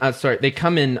come in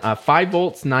 5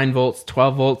 volts, 9 volts,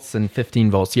 12 volts, and 15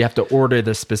 volts. You have to order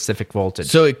the specific voltage.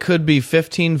 So it could be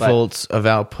 15 volts of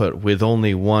output with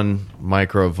only 1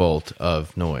 microvolt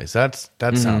of noise. That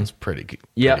sounds pretty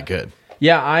good.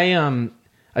 Yeah,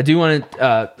 I do want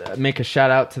to make a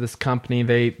shout out to this company.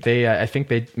 They I think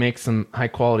they make some high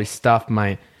quality stuff.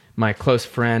 My close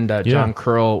friend John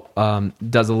Curl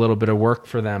does a little bit of work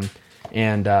for them,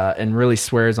 and really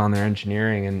swears on their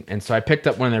engineering. And so I picked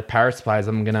up one of their power supplies.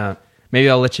 Maybe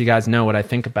I'll let you guys know what I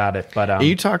think about it. But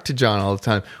you talk to John all the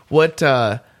time. What?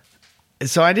 So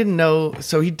I didn't know.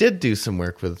 So he did do some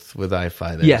work with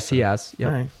iFi. There, yes, he has. Yeah.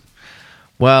 Right.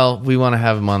 Well, we want to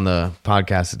have him on the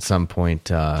podcast at some point.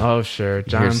 Oh, sure.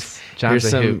 John's here's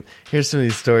some of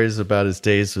these stories about his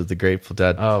days with the Grateful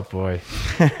Dead. Oh, boy.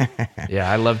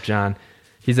 Yeah, I love John.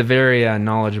 He's a very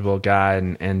knowledgeable guy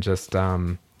and just,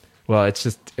 it's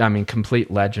just,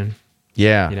 complete legend.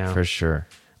 Yeah, for sure.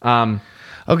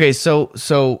 Okay,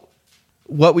 so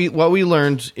what we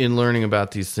learned in learning about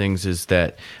these things is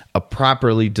that a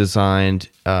properly designed,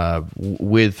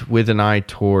 with an eye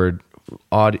toward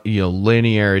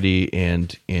linearity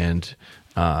and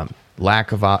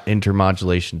lack of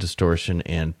intermodulation distortion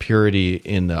and purity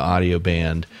in the audio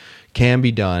band can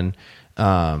be done,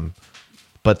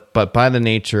 but by the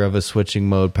nature of a switching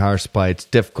mode power supply, it's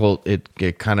difficult.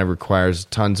 It kind of requires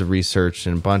tons of research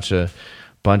and a bunch of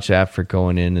effort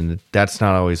going in, and that's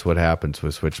not always what happens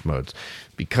with switch modes,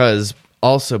 because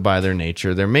also by their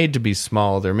nature they're made to be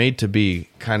small. They're made to be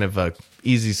kind of a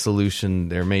easy solution.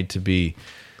 They're made to be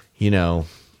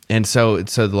and so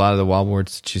a lot of the wall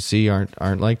warts that you see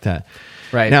aren't like that.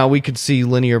 Right. Now we could see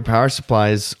linear power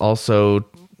supplies also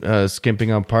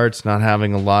skimping on parts, not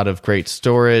having a lot of great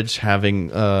storage,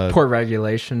 having poor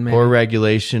regulation,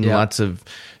 lots of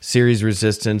series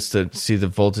resistance to see the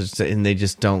voltage, and they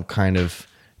just don't kind of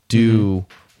do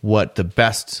what the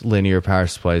best linear power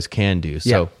supplies can do.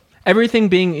 So everything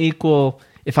being equal,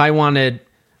 if I wanted,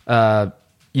 I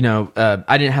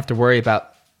didn't have to worry about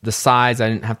the size. I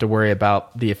didn't have to worry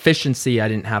about the efficiency. I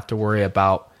didn't have to worry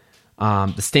about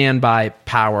the standby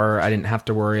power. I didn't have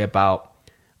to worry about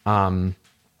the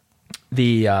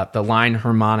line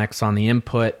harmonics on the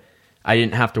input. I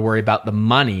didn't have to worry about the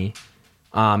money,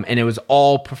 and it was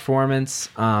all performance.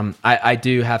 I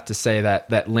do have to say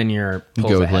that linear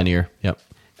pulls go with ahead. linear. Yep.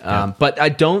 But I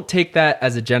don't take that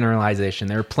as a generalization.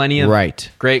 There are plenty of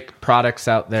great products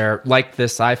out there like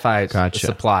this iFi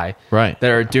supply that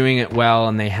are doing it well,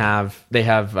 and they have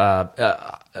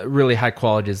really high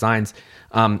quality designs.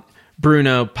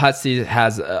 Bruno Puzzi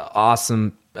has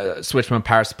awesome switch mode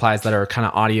power supplies that are kind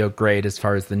of audio grade as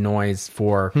far as the noise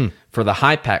for the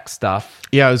Hypex stuff.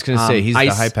 Yeah, I was going to say he's the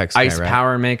Hypex guy, Ice right?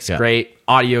 Power makes great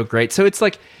audio great. So it's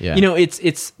like,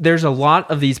 it's there's a lot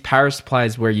of these power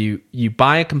supplies where you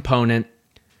buy a component,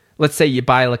 let's say you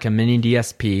buy like a mini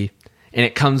DSP and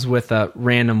it comes with a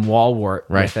random wall wart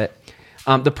with it.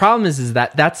 The problem is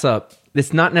that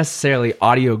it's not necessarily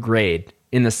audio grade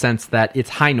in the sense that it's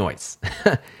high noise.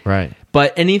 Right.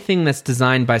 But anything that's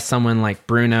designed by someone like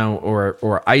Bruno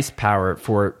or Ice Power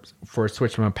for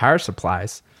switch mode power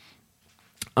supplies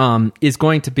is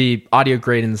going to be audio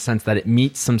grade in the sense that it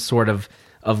meets some sort of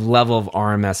level of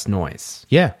RMS noise.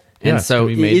 Yeah. And so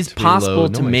it is possible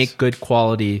to make good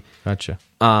quality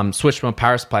switch mode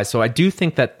power supplies. So I do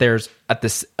think that there's at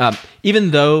this,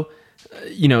 even though,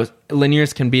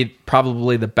 linears can be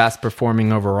probably the best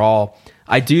performing overall,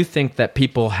 I do think that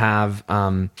people have,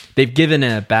 they've given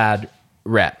it a bad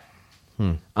rep.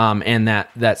 And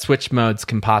that switch modes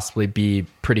can possibly be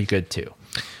pretty good too.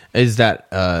 Is that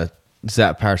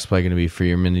power supply going to be for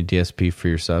your mini DSP for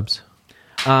your subs?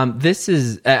 This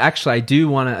is actually, I do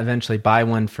want to eventually buy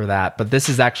one for that, but this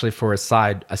is actually for a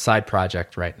side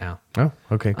project right now. Oh,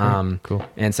 okay, cool.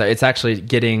 And so it's actually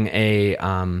getting a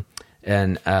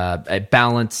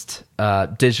balanced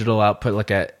digital output,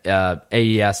 like a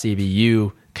AES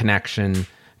EBU connection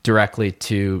directly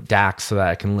to DACs, so that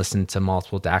I can listen to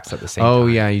multiple DACs at the same time. Oh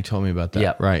yeah, you told me about that.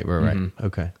 Yep. Right. Mm-hmm.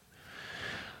 Okay.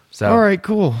 So all right,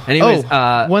 cool. Anyways,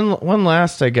 one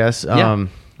last, I guess.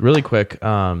 Really quick.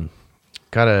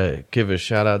 Gotta give a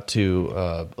shout out to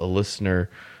a listener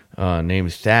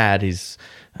named Thad. He's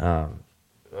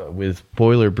with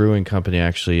Boiler Brewing Company,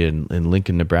 actually in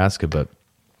Lincoln, Nebraska. But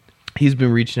he's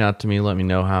been reaching out to me, let me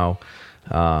know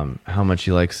how much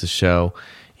he likes the show,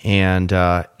 and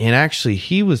actually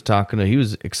he was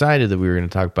excited that we were going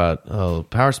to talk about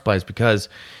power supplies because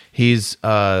he's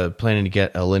planning to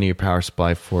get a linear power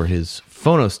supply for his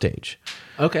phono stage.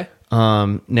 Okay.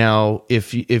 Now,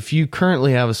 if you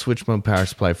currently have a switch mode power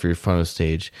supply for your phono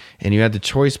stage, and you had the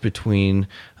choice between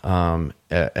a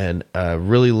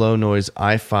really low noise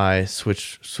iFi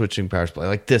switching power supply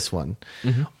like this one,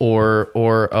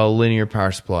 or a linear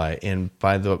power supply, and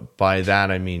by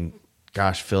that I mean,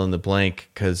 gosh, fill in the blank,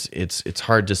 because it's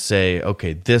hard to say,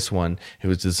 okay, this one, it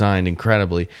was designed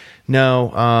incredibly.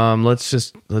 No, let's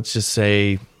just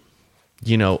say,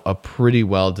 a pretty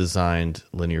well designed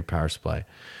linear power supply.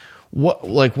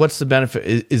 What's the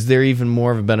benefit? Is there even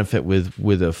more of a benefit with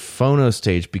a phono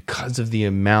stage because of the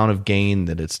amount of gain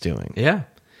that it's doing? Yeah.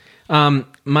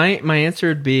 My answer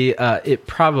would be it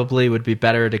probably would be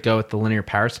better to go with the linear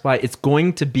power supply. It's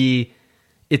going to be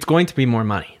more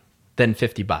money than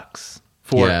 $50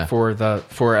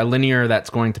 for a linear that's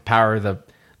going to power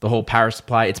the whole power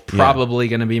supply. It's probably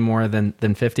going to be more than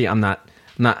 50. I'm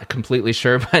not completely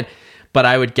sure, but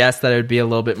I would guess that it would be a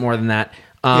little bit more than that.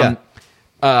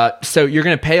 So you're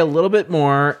going to pay a little bit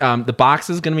more. The box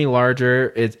is going to be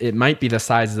larger. It might be the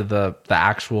size of the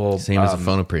actual same as a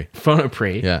Phonopre.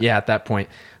 Phonopre, yeah, at that point.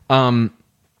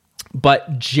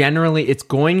 But generally, it's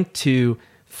going to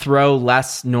throw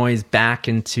less noise back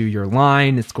into your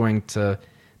line. There's going to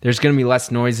be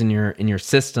less noise in your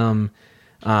system.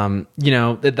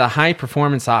 The high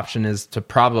performance option is to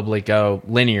probably go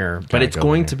linear, but it's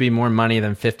going to be more money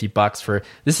than $50 for.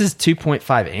 This is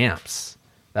 2.5 amps.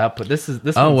 Output. This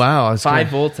oh wow, 5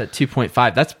 volts at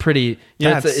 2.5. That's pretty.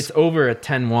 It's over a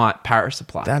 10-watt power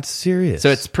supply. That's serious. So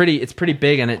it's pretty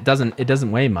big, and it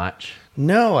doesn't weigh much.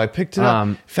 No, I picked it up.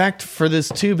 In fact, for this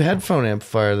tube headphone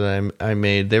amplifier that I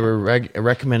made, they were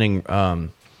recommending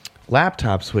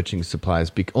laptop switching supplies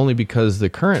only because the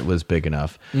current was big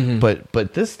enough. Mm-hmm.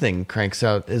 But this thing cranks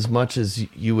out as much as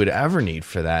you would ever need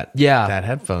for that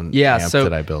headphone amp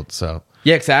that I built. So.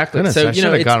 Yeah, exactly. Goodness, so,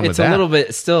 it's a little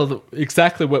bit still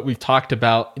exactly what we've talked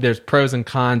about. There's pros and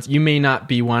cons. You may not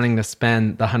be wanting to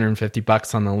spend the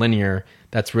 $150 on the linear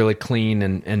that's really clean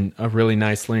and a really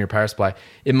nice linear power supply.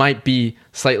 It might be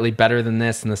slightly better than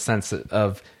this in the sense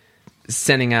of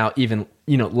sending out even,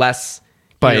 less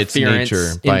by its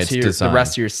nature, by its design, the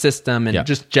rest of your system, and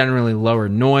just generally lower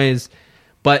noise.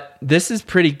 But this is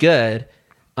pretty good.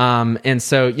 And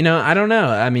so, I don't know.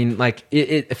 I mean, like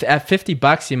if at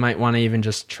 $50, you might want to even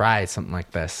just try something like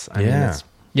this. I mean,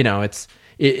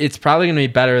 it's probably going to be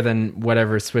better than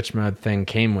whatever switch mode thing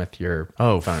came with your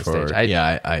phone stage.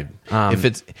 If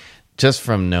it's just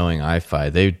from knowing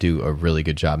iFi, they do a really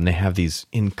good job, and they have these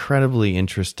incredibly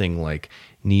interesting, like,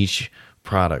 niche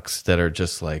products that are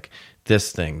just like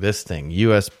this thing,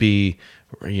 USB,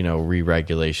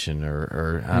 re-regulation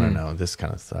or I don't know, this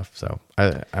kind of stuff. So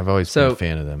I've always been a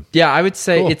fan of them. Yeah, I would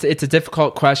say it's a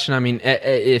difficult question. I mean,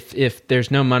 if there's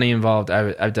no money involved, I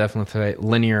would definitely say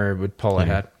linear would pull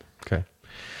ahead. Okay.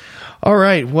 All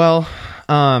right. Well,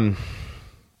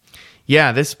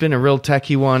 Yeah, this has been a real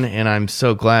techie one, and I'm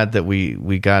so glad that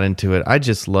we got into it. I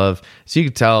just love, so you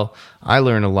can tell, I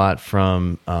learn a lot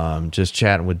from just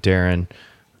chatting with Darren.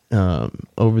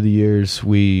 Over the years,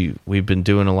 we've been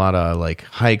doing a lot of like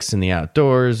hikes in the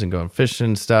outdoors and going fishing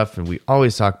and stuff, and we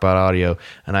always talk about audio,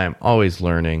 and I am always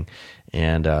learning,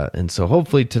 and so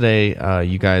hopefully today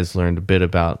you guys learned a bit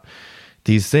about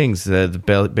these things,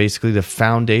 basically the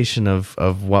foundation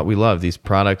of what we love, these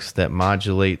products that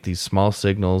modulate these small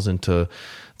signals into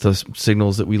the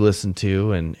signals that we listen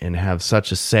to, and have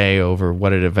such a say over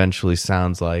what it eventually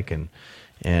sounds like,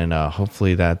 and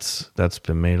hopefully that's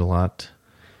been made a lot.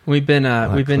 We've been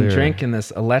drinking this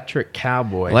Electric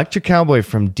Cowboy. Electric Cowboy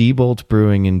from D-Bolt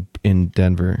Brewing in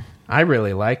Denver. I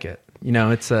really like it. You know,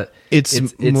 it's my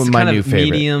kind new of favorite.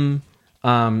 Medium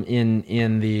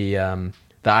in the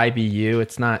IBU.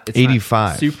 It's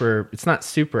 85. It's not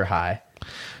super high.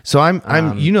 So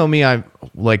I'm you know me, I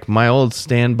like my old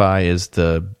standby is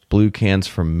the blue cans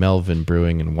from Melvin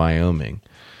Brewing in Wyoming.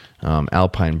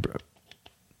 Alpine,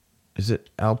 is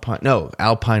it Alpine? No,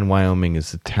 Alpine, Wyoming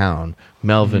is the town.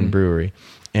 Melvin Brewery,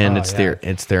 and it's their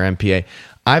MPA.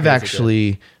 I've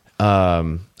actually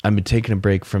I've been taking a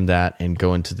break from that and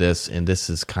going to this, and this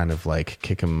is kind of like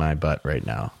kicking my butt right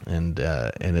now, and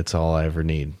it's all I ever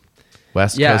need.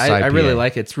 West Coast IPA. I really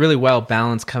like it. It's really well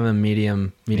balanced, kind of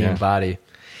medium body.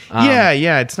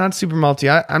 It's not super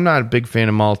malty. I'm not a big fan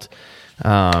of malt.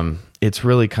 It's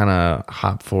really kind of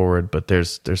hop forward, but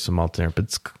there's some malt there, but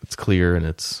it's clear and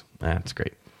it's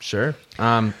great. Sure.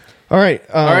 All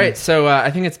right. So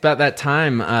I think it's about that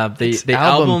time. The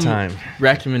album time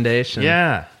recommendation.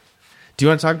 Yeah. Do you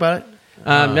want to talk about it?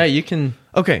 No, you can.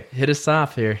 Okay, hit us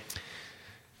off here.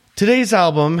 Today's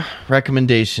album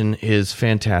recommendation is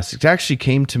fantastic. It actually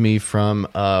came to me from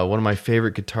one of my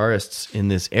favorite guitarists in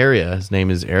this area. His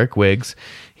name is Eric Wiggs.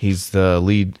 He's the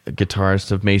lead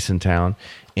guitarist of Masontown.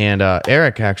 And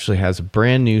Eric actually has a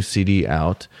brand new CD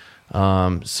out.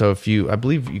 So I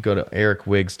believe you go to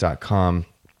ericwiggs.com,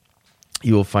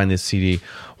 you will find this CD.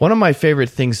 One of my favorite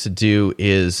things to do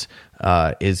is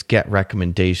get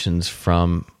recommendations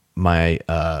from my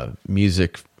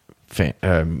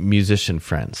musician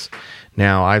friends.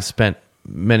 Now, I've spent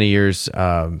many years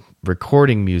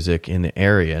recording music in the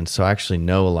area, and so I actually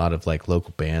know a lot of like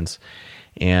local bands,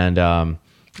 and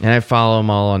I follow them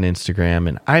all on Instagram.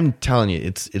 And I'm telling you,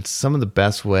 it's some of the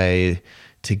best way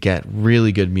to get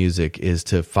really good music is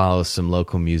to follow some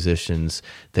local musicians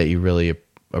that you really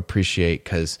appreciate,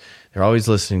 because they're always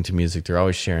listening to music, they're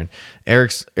always sharing.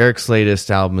 Eric's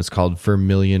latest album is called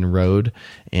Vermilion Road,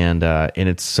 and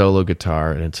it's solo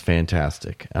guitar, and it's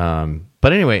fantastic.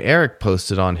 But anyway, Eric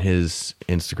posted on his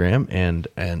Instagram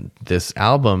and this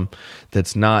album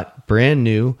that's not brand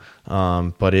new,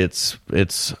 but it's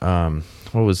what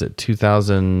was it,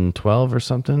 2012 or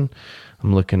something?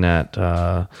 I'm looking at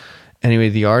anyway,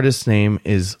 the artist's name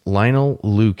is Lionel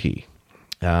Lukey.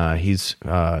 He's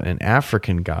an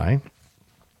African guy.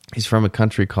 He's from a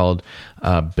country called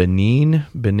Benin,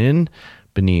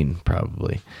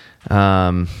 probably.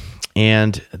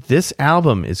 And this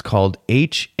album is called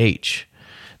HH.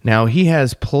 Now, he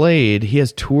has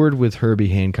toured with Herbie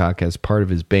Hancock as part of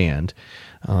his band.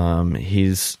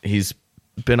 He's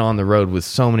been on the road with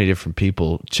so many different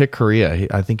people. Chick Corea,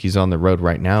 I think he's on the road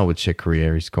right now with Chick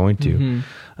Corea. He's going to.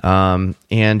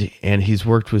 And he's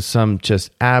worked with some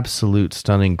just absolute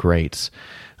stunning greats.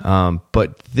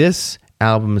 But this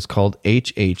album is called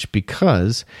HH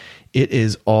because it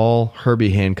is all Herbie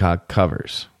Hancock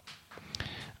covers.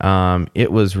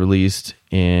 It was released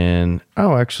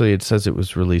actually it says it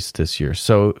was released this year.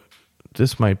 So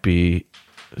this might be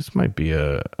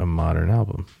a modern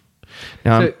album.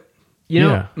 Now,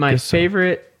 my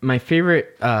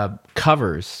favorite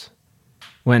covers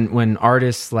when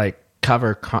artists like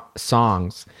cover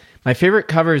songs. My favorite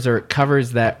covers are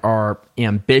covers that are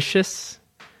ambitious,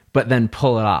 but then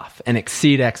pull it off and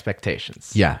exceed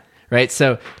expectations. Yeah. Right.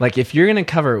 So, like, if you're going to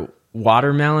cover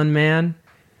Watermelon Man,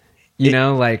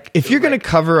 if you're going to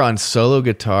cover on solo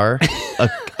guitar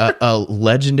a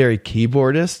legendary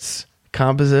keyboardist's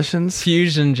compositions,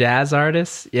 fusion jazz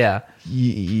artists,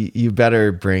 you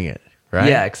better bring it. Right?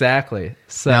 Yeah, exactly.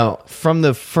 So now, from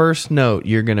the first note,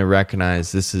 you're going to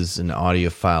recognize this is an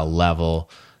audiophile level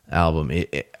album.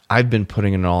 I've been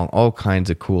putting it on all kinds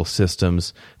of cool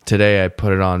systems. Today, I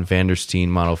put it on Vandersteen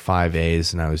Model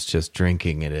 5As, and I was just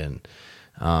drinking it in.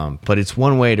 But it's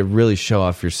one way to really show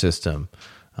off your system,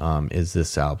 is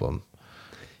this album.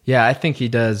 Yeah, I think he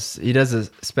does a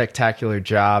spectacular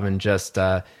job, and just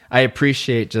I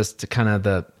appreciate just kind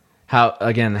of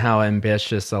how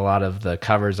ambitious a lot of the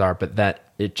covers are, but that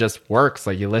it just works.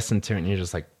 Like, you listen to it and you're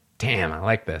just like, damn, I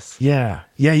like this. Yeah.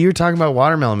 You were talking about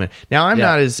Watermelon Man. Now I'm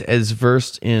not as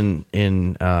versed in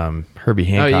Herbie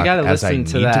Hancock you gotta as I listen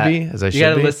to need that. to be, as I should be. You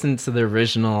gotta listen to the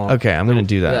original. Okay, I'm gonna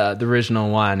do that. The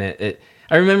original one.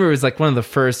 I remember it was like one of the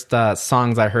first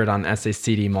songs I heard on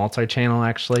SACD multi-channel,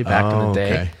 actually, back in the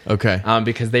day. Okay.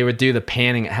 Because they would do the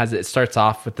panning. It starts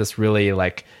off with this really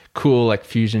like cool like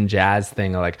fusion jazz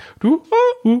thing, like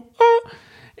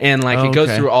and like it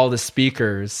goes through all the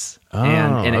speakers,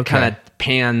 and it kind of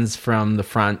pans from the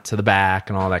front to the back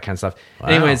and all that kind of stuff. Wow.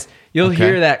 Anyways, you'll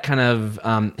hear that kind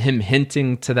of him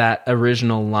hinting to that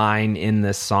original line in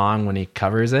this song when he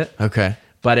covers it. Okay.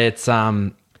 But it's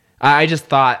I just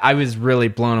thought, I was really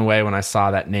blown away when I saw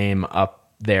that name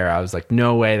up there. I was like,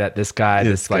 no way that this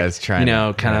guy's like, trying,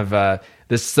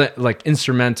 this like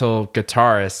instrumental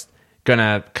guitarist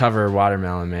gonna cover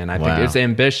Watermelon Man. I think it's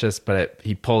ambitious, but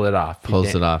he pulled it off.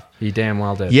 He damn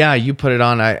well did. Yeah, you put it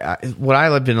on. What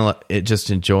I've been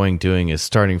just enjoying doing is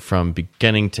starting from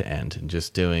beginning to end and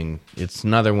just doing. It's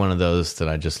another one of those that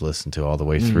I just listen to all the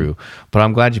way through. But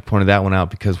I'm glad you pointed that one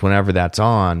out, because whenever that's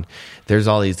on, there's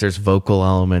vocal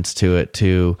elements to it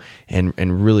too, and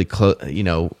really close,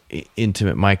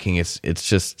 intimate miking. It's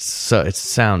just so, it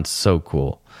sounds so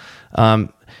cool.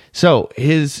 So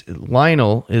his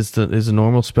Lionel is a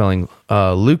normal spelling.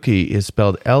 Louke is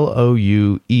spelled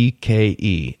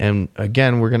Loueke. And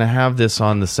again, we're going to have this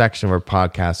on the section of our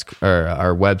podcast or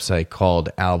our website called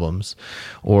Albums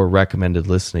or Recommended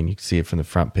Listening. You can see it from the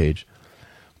front page.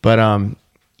 But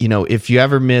if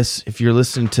you're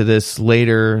listening to this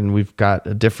later and we've got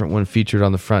a different one featured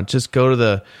on the front, just go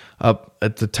to up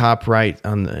at the top right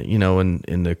on the,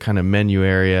 in the kind of menu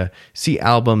area, see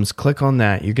albums, click on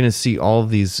that. You're going to see all of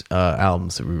these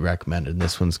albums that we recommended. And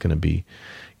this one's going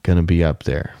to be up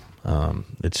there.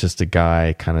 It's just a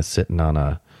guy kind of sitting on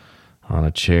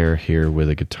a chair here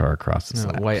with a guitar across his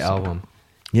lap. White album.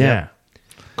 Yeah.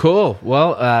 Cool.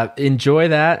 Well, enjoy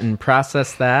that and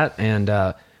process that.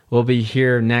 And, we'll be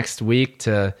here next week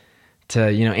to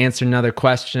answer another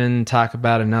question, talk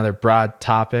about another broad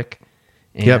topic,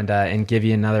 and give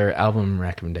you another album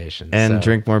recommendation and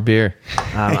drink more beer.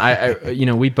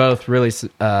 We both really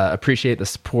appreciate the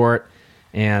support,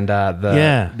 and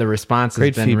the response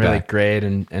has been really great,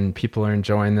 and people are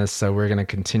enjoying this. So we're going to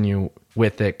continue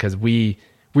with it because we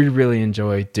really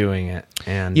enjoy doing it.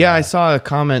 And I saw a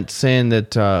comment saying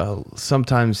that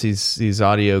sometimes these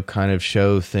audio kind of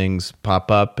show things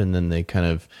pop up and then they kind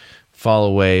of fall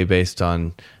away based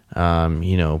on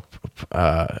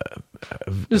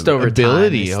just over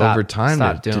ability time. Over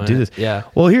time to do this. Yeah.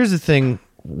 Well, here's the thing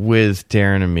with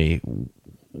Darren and me.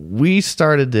 We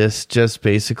started this just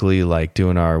basically like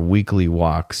doing our weekly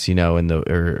walks,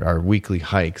 or our weekly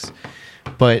hikes.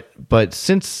 But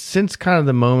since kind of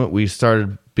the moment we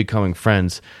started becoming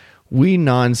friends, we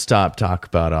nonstop talk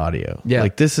about audio. Yeah.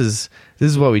 Like this is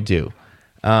what we do.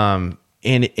 And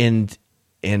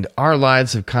our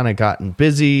lives have kind of gotten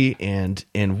busy, and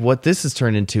what this has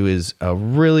turned into is a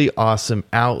really awesome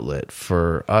outlet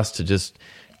for us to just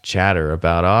chatter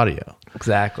about audio.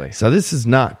 Exactly. So this is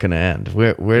not going to end.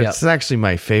 It's actually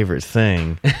my favorite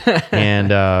thing.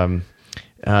 And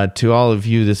to all of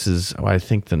you, this is, I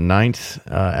think, the 9th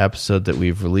episode that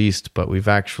we've released, but we've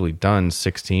actually done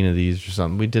 16 of these or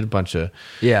something. We did a bunch of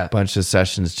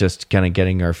sessions, just kind of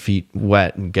getting our feet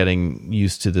wet and getting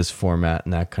used to this format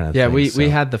and that kind of thing. Yeah, we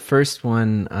had the first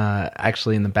one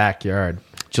actually in the backyard.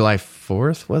 July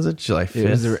 4th, was it? July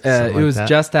 5th? It was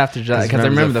just after July, because I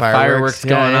remember the fireworks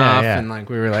going off, and like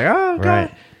we were like, oh, God.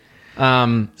 Right.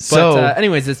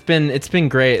 Anyways, it's been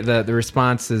great. The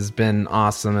response has been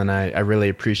awesome, and I really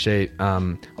appreciate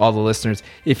all the listeners.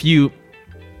 If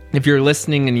you're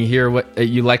listening and you hear what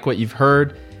you like what you've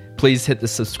heard, please hit the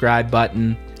subscribe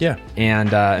button. Yeah,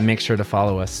 and make sure to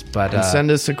follow us. And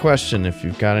send us a question if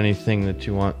you've got anything that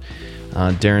you want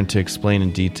Darren to explain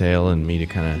in detail and me to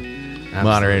kind of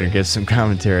moderate or get some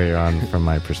commentary on from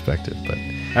my perspective. But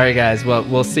all right, guys. Well,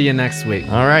 we'll see you next week.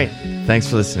 All right. Thanks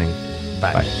for listening.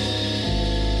 Bye.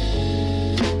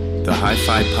 The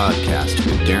Hi-Fi Podcast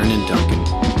with Darren and Duncan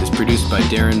is produced by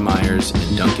Darren Myers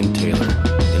and Duncan Taylor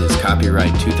and is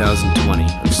copyright 2020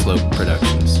 of Slope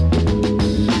Productions.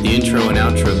 The intro and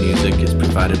outro music is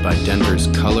provided by Denver's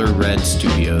Color Red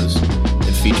Studios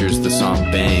and features the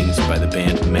song Bangs by the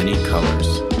band Many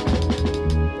Colors.